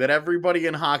thing that everybody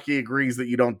in hockey agrees that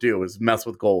you don't do is mess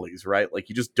with goalies, right? Like,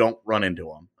 you just don't run into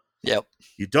them. Yep.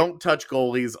 You don't touch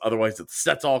goalies, otherwise it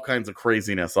sets all kinds of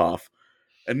craziness off.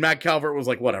 And Matt Calvert was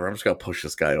like, whatever, I'm just going to push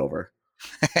this guy over.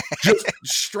 Just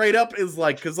straight up is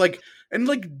like, because like, and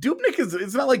like Dubnyk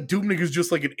it's not like Dubnyk is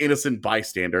just like an innocent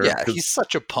bystander. Yeah, he's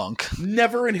such a punk.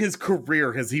 Never in his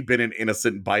career has he been an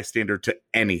innocent bystander to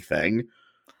anything.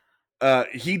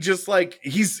 He just like,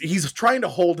 he's trying to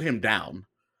hold him down.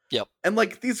 Yep. And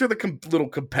like, these are the little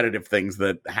competitive things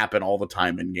that happen all the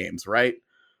time in games, right?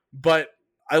 But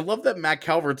I love that Matt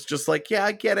Calvert's just like, yeah,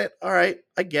 I get it. All right,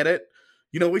 I get it.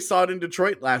 We saw it in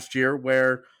Detroit last year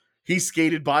where he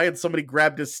skated by and somebody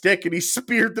grabbed his stick and he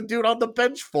speared the dude on the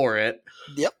bench for it.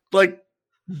 Yep. Like,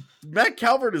 Matt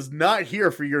Calvert is not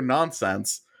here for your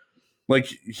nonsense. Like,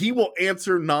 he will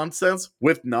answer nonsense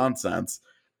with nonsense.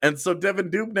 And so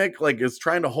Devin Dubnyk, like, is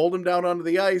trying to hold him down onto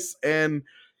the ice, and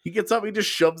he gets up, he just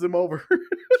shoves him over.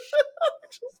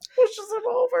 Just pushes him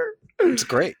over. It's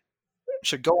great.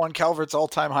 Should go on Calvert's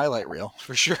all-time highlight reel,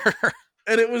 for sure.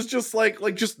 And it was just like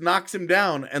just knocks him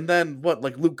down. And then what?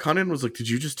 Like Luke Cunnin was like, "Did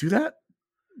you just do that?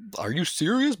 Are you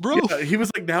serious, bro?" Yeah, he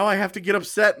was like, "Now I have to get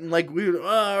upset." And like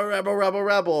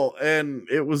rebel. And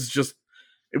it was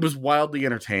wildly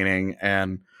entertaining.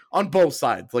 And on both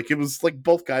sides, like it was like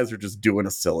both guys are just doing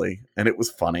a silly, and it was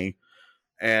funny,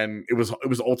 and it was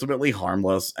ultimately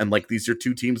harmless. And like these are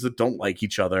two teams that don't like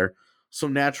each other, so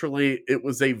naturally it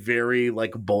was a very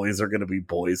like boys are gonna be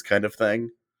boys kind of thing.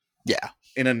 Yeah.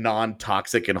 In a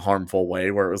non-toxic and harmful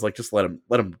way where it was like, just let him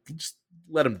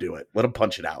do it. Let him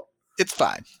punch it out. It's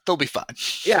fine. They'll be fine.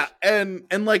 Yeah. And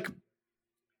like,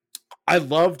 I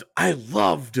loved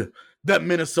that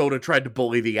Minnesota tried to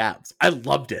bully the Avs. I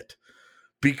loved it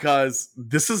because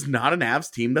this is not an Avs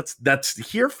team that's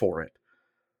here for it.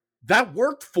 That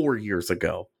worked 4 years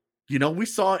ago. We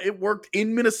saw it worked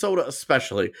in Minnesota,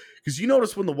 especially because you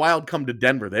notice when the Wild come to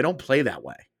Denver, they don't play that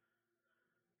way.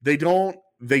 They don't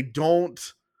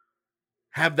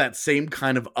have that same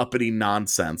kind of uppity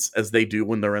nonsense as they do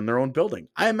when they're in their own building.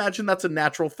 I imagine that's a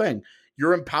natural thing.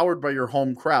 You're empowered by your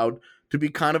home crowd to be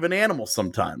kind of an animal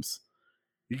sometimes.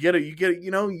 You get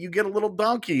a little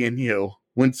donkey in you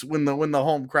when the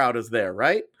home crowd is there,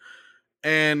 right?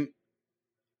 And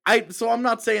so I'm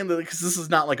not saying that because this is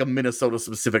not like a Minnesota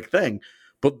specific thing,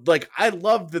 but like I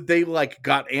love that they like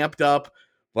got amped up.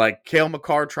 Like Cale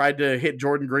Makar tried to hit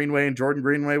Jordan Greenway, and Jordan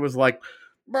Greenway was like,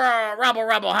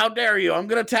 rebel, how dare you? I'm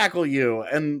going to tackle you.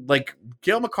 And like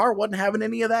Cale Makar wasn't having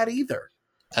any of that either.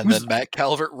 And then Matt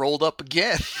Calvert rolled up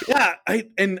again. Yeah.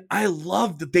 I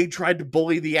love that they tried to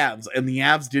bully the Avs, and the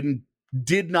Avs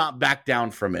did not back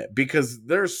down from it, because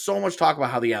there's so much talk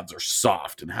about how the Avs are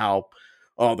soft and how,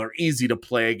 they're easy to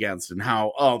play against, and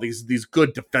how, these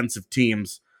good defensive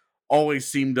teams always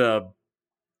seem to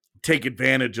take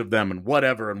advantage of them and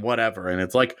whatever. And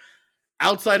it's like,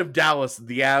 outside of Dallas,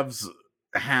 the Avs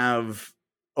have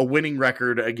a winning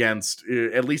record against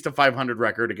at least a 500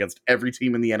 record against every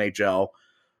team in the NHL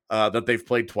that they've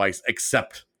played twice,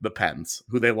 except the Pens,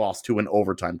 who they lost to in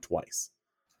overtime twice.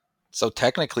 So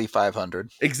technically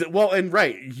 500. Well, and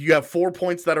right, you have 4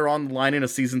 points that are on the line in a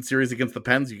season series against the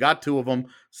Pens. You got 2 of them.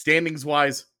 Standings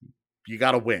wise, you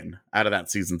got to win out of that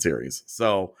season series.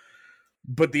 So,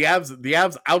 but the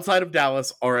Avs outside of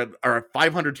Dallas are a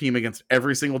 500 team against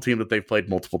every single team that they've played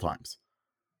multiple times.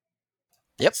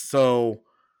 Yep. So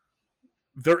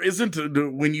there isn't,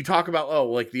 when you talk about,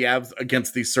 like the Avs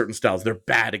against these certain styles, they're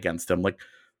bad against them. Like,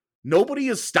 nobody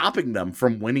is stopping them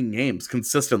from winning games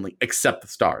consistently except the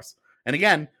Stars. And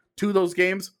again, 2 of those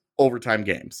games, overtime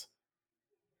games.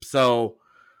 So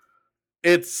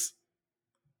it's,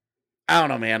 I don't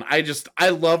know, man. I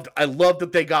loved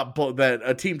that they got, that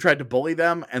a team tried to bully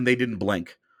them and they didn't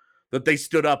blink. That they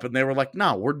stood up and they were like,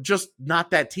 no, we're just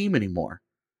not that team anymore.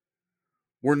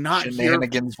 We're not here.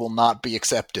 Shenanigans will not be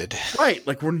accepted. Right.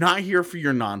 Like, we're not here for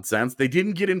your nonsense. They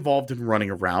didn't get involved in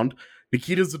running around.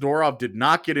 Nikita Zadorov did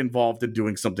not get involved in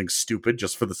doing something stupid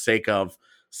just for the sake of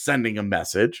sending a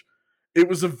message. It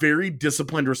was a very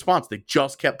disciplined response. They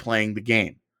just kept playing the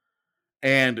game.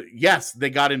 And yes, they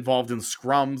got involved in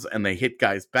scrums and they hit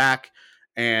guys back.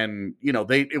 And,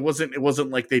 it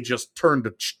wasn't like they just turned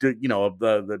turned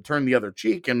the other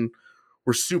cheek and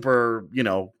were super,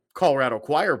 Colorado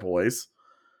choir boys.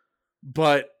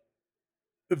 But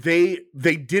they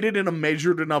did it in a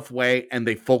measured enough way, and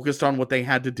they focused on what they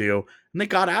had to do, and they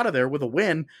got out of there with a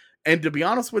win. And to be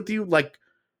honest with you, like,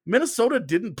 Minnesota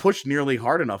didn't push nearly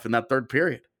hard enough in that third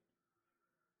period.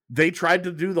 They tried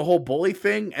to do the whole bully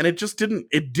thing, and it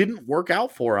didn't work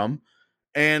out for them.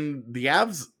 And the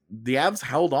Avs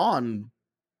held on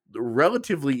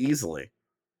relatively easily.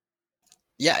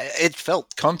 Yeah, it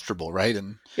felt comfortable, right?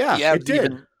 And yeah, it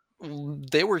did.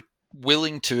 They were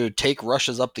willing to take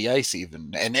rushes up the ice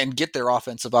even and get their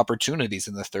offensive opportunities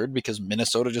in the third because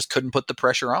Minnesota just couldn't put the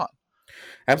pressure on.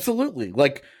 Absolutely.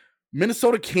 Like,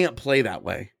 Minnesota can't play that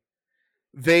way.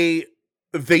 They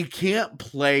can't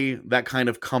play that kind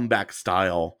of comeback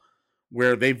style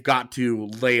where they've got to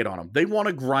lay it on them. They want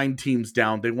to grind teams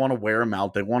down. They want to wear them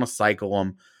out. They want to cycle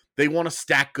them. They want to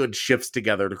stack good shifts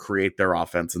together to create their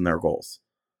offense and their goals.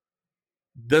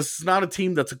 This is not a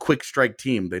team that's a quick strike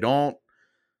team. They don't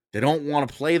want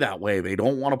to play that way. They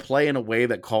don't want to play in a way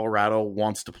that Colorado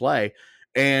wants to play.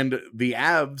 And the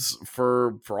Avs,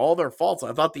 for all their faults,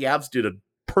 I thought the Avs did a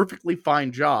perfectly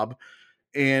fine job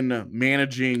in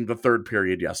managing the third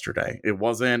period yesterday. It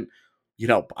wasn't,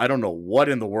 I don't know what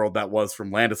in the world that was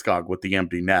from Landeskog with the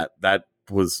empty net. That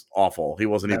was awful. He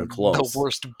wasn't even close. The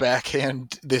worst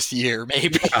backhand this year,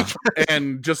 maybe. Yeah.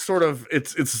 And just sort of,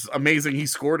 it's amazing he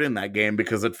scored in that game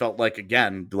because it felt like,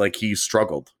 again, like he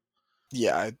struggled.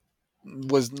 Yeah, it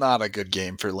was not a good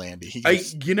game for Landy.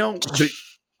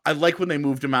 I like when they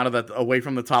moved him out of that, away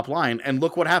from the top line, and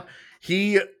look what happened.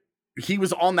 He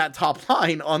was on that top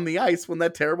line on the ice when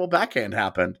that terrible backhand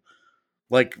happened.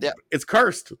 Like, yeah. It's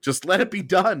cursed. Just let it be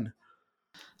done.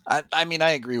 I mean, I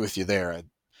agree with you there.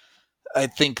 I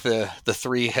think the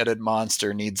 3-headed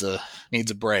monster needs a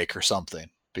break or something.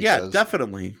 Yeah,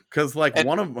 definitely. Because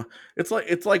one of them, it's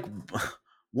like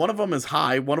one of them is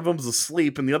high, one of them's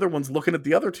asleep, and the other one's looking at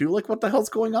the other two like, what the hell's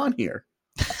going on here?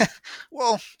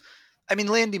 Well, I mean,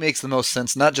 Landy makes the most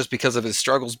sense, not just because of his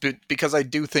struggles, but because I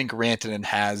do think Rantanen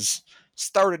has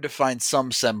started to find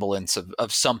some semblance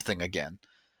of something again,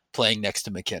 playing next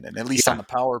to McKinnon. At least on the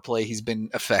power play, he's been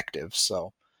effective.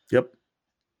 So, yep.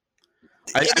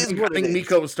 I think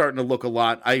Mikko was starting to look a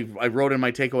lot. I wrote in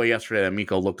my takeaway yesterday that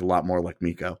Mikko looked a lot more like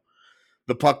Mikko.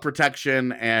 The puck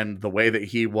protection and the way that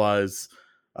he was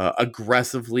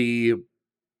aggressively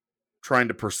trying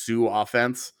to pursue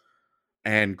offense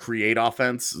and create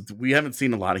offense, we haven't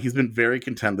seen a lot. He's been very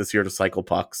content this year to cycle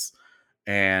pucks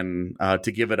and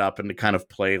to give it up and to kind of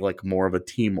play like more of a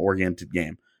team-oriented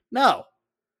game. No.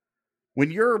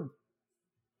 When you're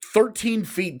 13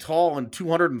 feet tall and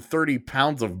 230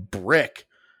 pounds of brick,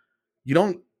 you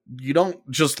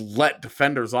don't just let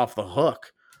defenders off the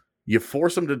hook. You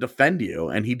force them to defend you,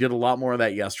 and he did a lot more of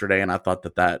that yesterday, and I thought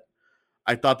that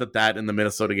in the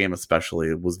Minnesota game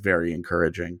especially was very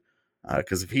encouraging.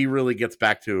 Because if he really gets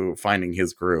back to finding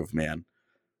his groove, man.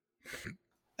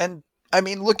 And, I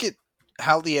mean, look at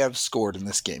how the Avs scored in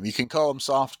this game. You can call them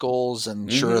soft goals,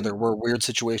 and sure, there were weird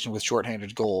situations with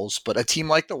shorthanded goals, but a team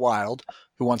like the Wild,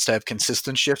 who wants to have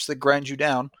consistent shifts that grind you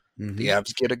down, the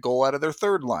Avs get a goal out of their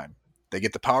third line. They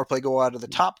get the power play goal out of the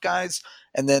top guys,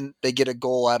 and then they get a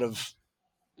goal out of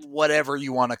whatever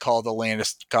you want to call the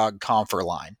Landeskog-Comfer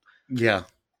line. Yeah.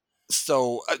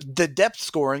 So the depth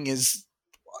scoring is...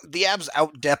 The Avs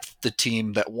out-depth the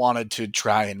team that wanted to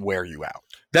try and wear you out.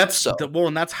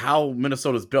 And that's how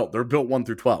Minnesota's built. They're built 1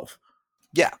 through 12.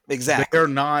 Yeah, exactly. They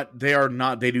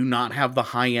do not have the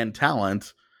high-end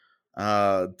talent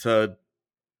to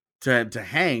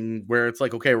hang where it's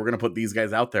like, okay, we're going to put these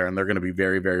guys out there and they're going to be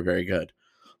very, very, very good.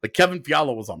 Like Kevin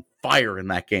Fiala was on fire in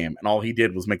that game, and all he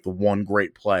did was make the one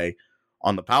great play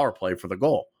on the power play for the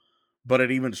goal. But at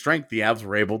even strength, the Avs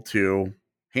were able to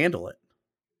handle it.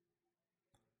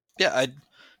 Yeah,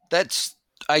 that's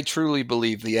I truly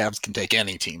believe the Avs can take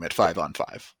any team at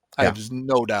 5-on-5. I Yeah. have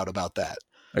no doubt about that.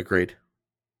 Agreed.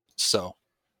 So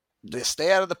they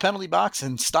stay out of the penalty box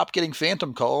and stop getting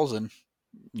phantom calls, and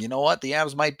you know what? The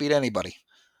Avs might beat anybody.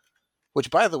 Which,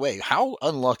 by the way, how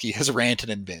unlucky has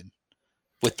Rantanen been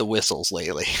with the whistles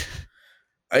lately?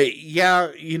 I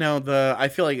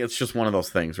feel like it's just one of those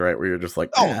things, right? Where you're just like,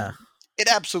 It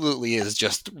absolutely is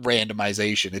just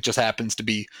randomization. It just happens to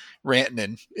be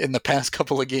Rantanen in the past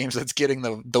couple of games that's getting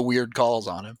the weird calls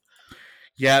on him.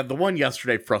 Yeah, the one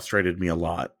yesterday frustrated me a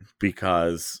lot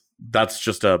because that's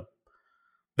a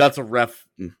ref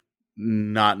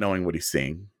not knowing what he's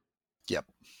seeing. Yep.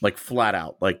 Like flat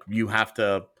out. Like you have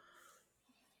to,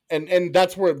 and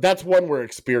that's one where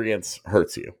experience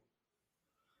hurts you.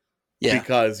 Yeah.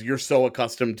 Because you're so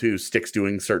accustomed to sticks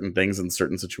doing certain things in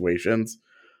certain situations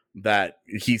that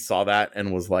he saw that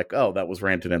and was like, oh, that was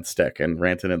Rantanen's stick, and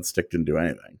Rantanen's stick didn't do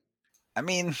anything. I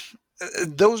mean,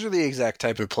 those are the exact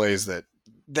type of plays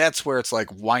that's where it's like,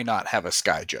 why not have a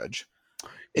sky judge?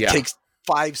 It takes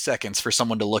 5 seconds for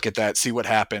someone to look at that, see what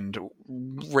happened,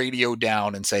 radio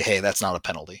down and say, hey, that's not a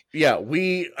penalty. Yeah,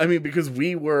 because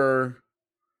we were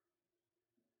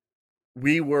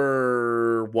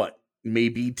what?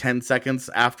 Maybe 10 seconds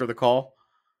after the call,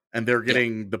 and they're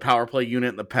getting the power play unit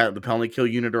and the penalty kill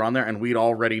unit are on there, and we'd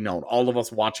already known. All of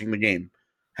us watching the game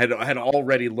had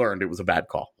already learned it was a bad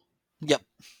call. Yep.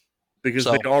 Because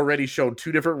they'd already showed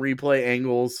 2 different replay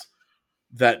angles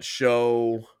that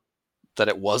show that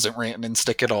it wasn't Rantanen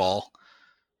stick at all.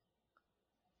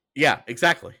 Yeah,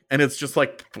 exactly. And it's just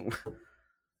like,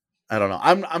 I don't know.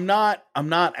 I'm not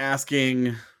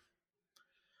asking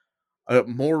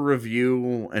more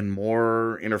review and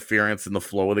more interference in the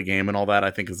flow of the game and all that.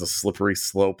 I think is a slippery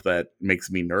slope that makes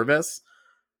me nervous.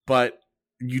 But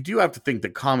you do have to think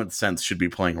that common sense should be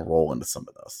playing a role into some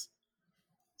of this.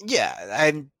 Yeah,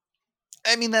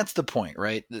 I mean that's the point,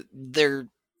 right?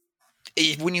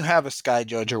 When you have a sky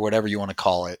judge or whatever you want to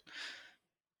call it,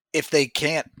 if they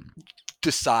can't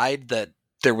decide that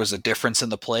there was a difference in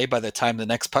the play by the time the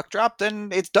next puck dropped, then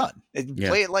it's done.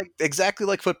 Play it exactly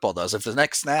like football does. If the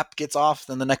next snap gets off,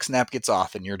 then the next snap gets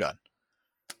off, and you're done.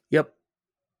 Yep.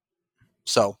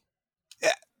 So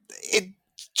it's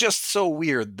just so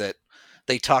weird that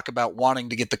they talk about wanting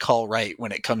to get the call right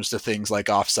when it comes to things like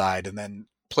offside, and then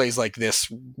plays like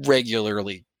this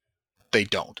regularly they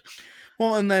don't.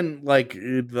 Well, and then like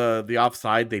the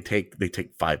offside, they take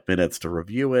 5 minutes to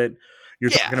review it. You're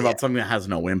talking about something that has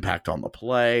no impact on the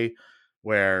play,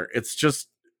 where it's just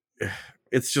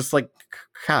like,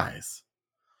 guys,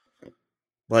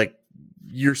 like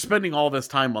you're spending all this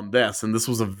time on this, and this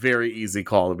was a very easy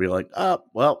call to be like, oh,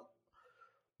 well,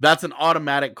 that's an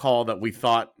automatic call that we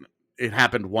thought it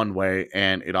happened one way,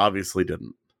 and it obviously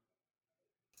didn't.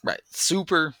 Right.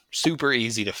 Super, super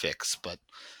easy to fix, but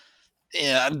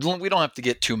yeah, we don't have to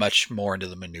get too much more into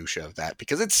the minutia of that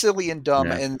because it's silly and dumb,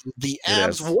 and the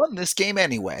Avs won this game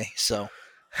anyway, so.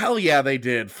 Hell yeah, they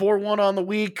did. 4-1 on the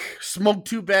week, smoked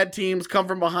 2 bad teams, come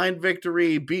from behind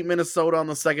victory, beat Minnesota on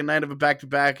the second night of a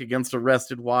back-to-back against a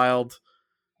rested Wild.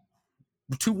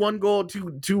 2 1-goal,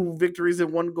 two victories in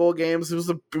 1-goal games. It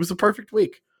was a perfect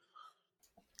week.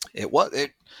 It was.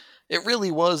 It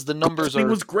really was. The numbers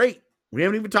was great. We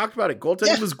haven't even talked about it.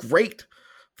 Goaltending was great.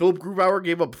 Philip Grubauer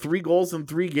gave up 3 goals in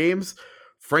 3 games.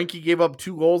 Frankie gave up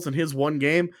 2 goals in his 1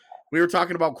 game. We were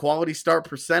talking about quality start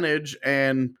percentage,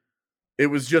 and it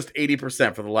was just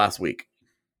 80% for the last week.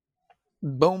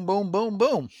 Boom, boom, boom,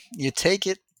 boom. You take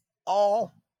it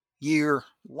all year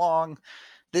long.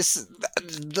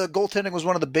 The goaltending was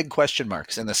one of the big question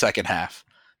marks in the second half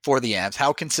for the Avs.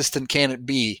 How consistent can it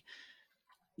be?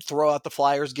 Throw out the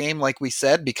Flyers game, like we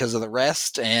said, because of the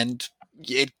rest, and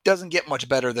it doesn't get much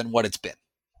better than what it's been.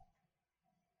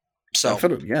 So,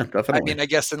 definitely. I mean, I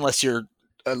guess unless you're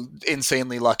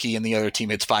insanely lucky and the other team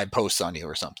hits 5 posts on you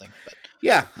or something. But.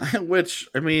 Yeah, which,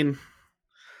 I mean,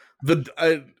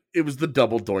 it was the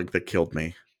double doink that killed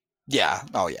me. Yeah.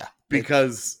 Oh, yeah.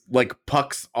 Because, like,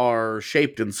 pucks are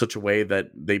shaped in such a way that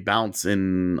they bounce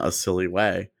in a silly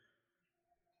way.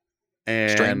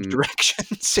 And strange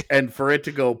directions. And for it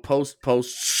to go post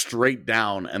straight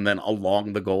down and then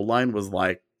along the goal line was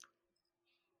like,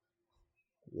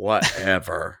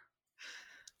 whatever.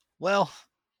 Well,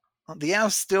 the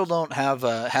Avs still don't have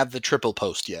the triple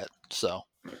post yet, so.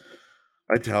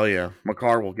 I tell you,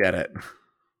 Makar will get it.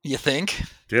 You think?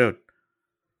 Dude.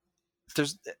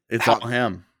 It's all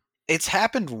him. It's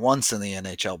happened once in the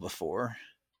NHL before.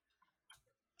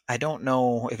 I don't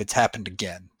know if it's happened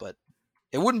again, but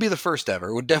it wouldn't be the first ever.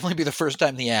 It would definitely be the first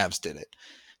time the Avs did it.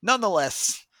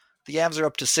 Nonetheless, the Avs are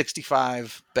up to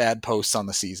 65 bad posts on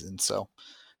the season, so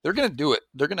They're going to do it.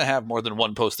 They're going to have more than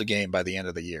one post a game by the end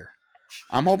of the year.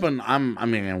 I'm hoping. Come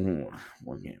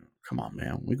on,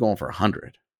 man. We're going for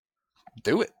 100.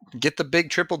 Do it. Get the big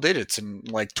triple digits, and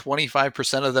like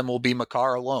 25% of them will be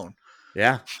Makar alone.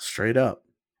 Yeah, straight up.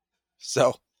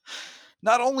 So,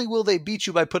 not only will they beat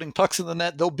you by putting pucks in the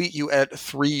net, they'll beat you at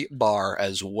 3-bar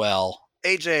as well.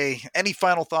 AJ, any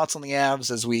final thoughts on the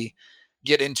Avs as we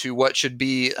get into what should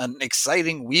be an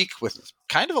exciting week with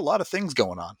kind of a lot of things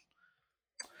going on?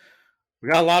 We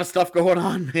got a lot of stuff going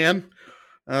on, man.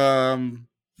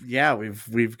 Yeah,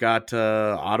 we've got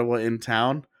Ottawa in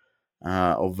town.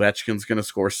 Ovechkin's going to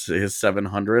score his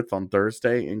 700th on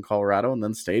Thursday in Colorado, and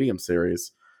then Stadium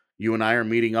Series. You and I are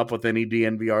meeting up with any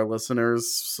DNVR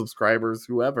listeners, subscribers,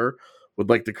 whoever would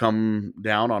like to come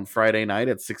down on Friday night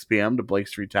at 6 p.m. to Blake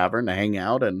Street Tavern to hang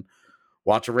out and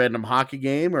watch a random hockey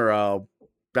game or a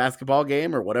basketball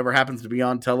game or whatever happens to be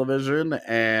on television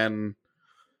and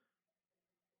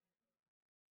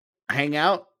hang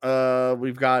out.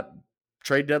 We've got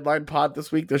trade deadline pod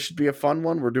this week. This should be a fun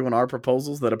one. We're doing our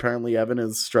proposals that apparently Evan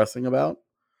is stressing about.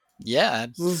 Yeah,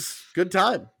 this is a good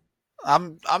time.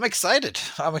 I'm excited.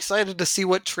 I'm excited to see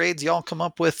what trades y'all come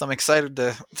up with. I'm excited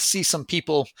to see some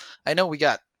people. I know we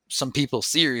got some people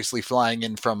seriously flying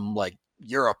in from like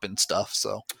Europe and stuff.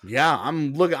 So yeah,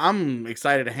 I'm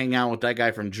excited to hang out with that guy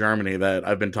from Germany that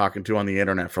I've been talking to on the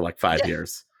internet for like 5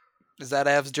 years. Is that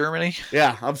Avs Germany?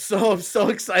 Yeah, I'm so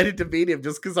excited to meet him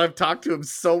just because I've talked to him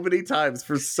so many times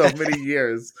for so many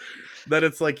years that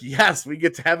it's like, yes, we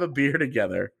get to have a beer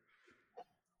together.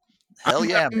 Hell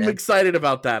yeah, I'm excited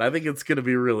about that. I think it's going to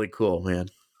be really cool, man.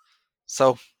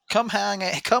 So come hang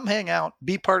out,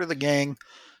 be part of the gang.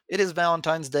 It is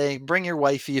Valentine's Day. Bring your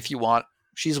wifey if you want.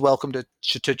 She's welcome to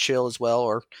chill as well.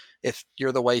 Or if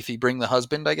you're the wifey, bring the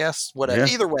husband, I guess. Whatever.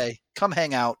 Yeah. Either way, come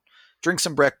hang out, drink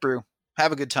some Breck Brew,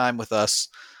 have a good time with us.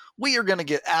 We are going to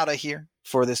get out of here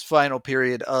for this final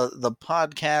period of the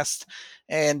podcast.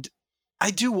 And I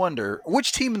do wonder,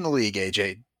 which team in the league,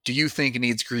 AJ, do you think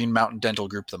needs Green Mountain Dental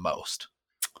Group the most?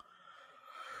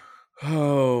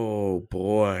 Oh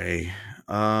boy.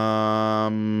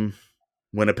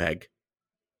 Winnipeg.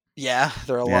 Yeah,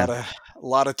 there are a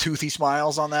lot of toothy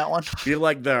smiles on that one. I feel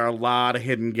like there are a lot of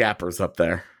hidden gappers up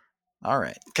there. All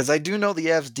right, because I do know the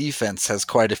Avs defense has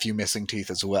quite a few missing teeth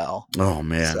as well. Oh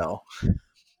man. So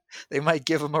they might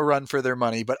give them a run for their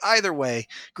money. But either way,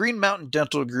 Green Mountain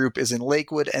Dental Group is in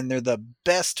Lakewood, and they're the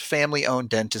best family-owned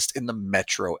dentist in the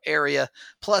metro area.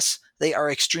 Plus, they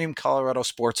are extreme Colorado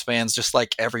sports fans, just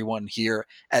like everyone here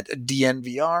at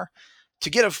DNVR. To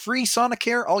get a free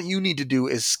Sonicare, all you need to do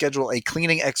is schedule a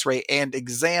cleaning, x-ray, and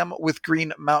exam with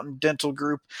Green Mountain Dental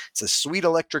Group. It's a sweet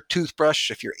electric toothbrush.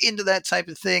 If you're into that type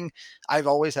of thing, I've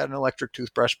always had an electric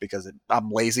toothbrush because I'm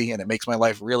lazy and it makes my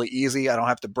life really easy. I don't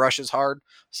have to brush as hard.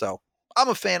 So I'm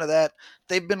a fan of that.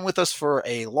 They've been with us for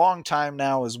a long time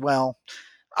now as well.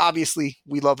 Obviously,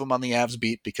 we love them on the Avs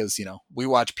beat because, we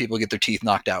watch people get their teeth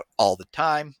knocked out all the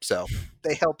time. So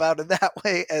they help out in that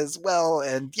way as well.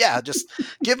 And yeah, just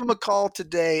give them a call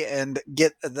today and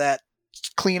get that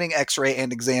cleaning, x-ray,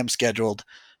 and exam scheduled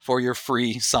for your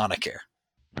free Sonicare.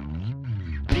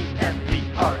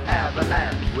 DNVR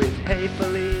Avalanche with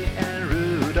Haefele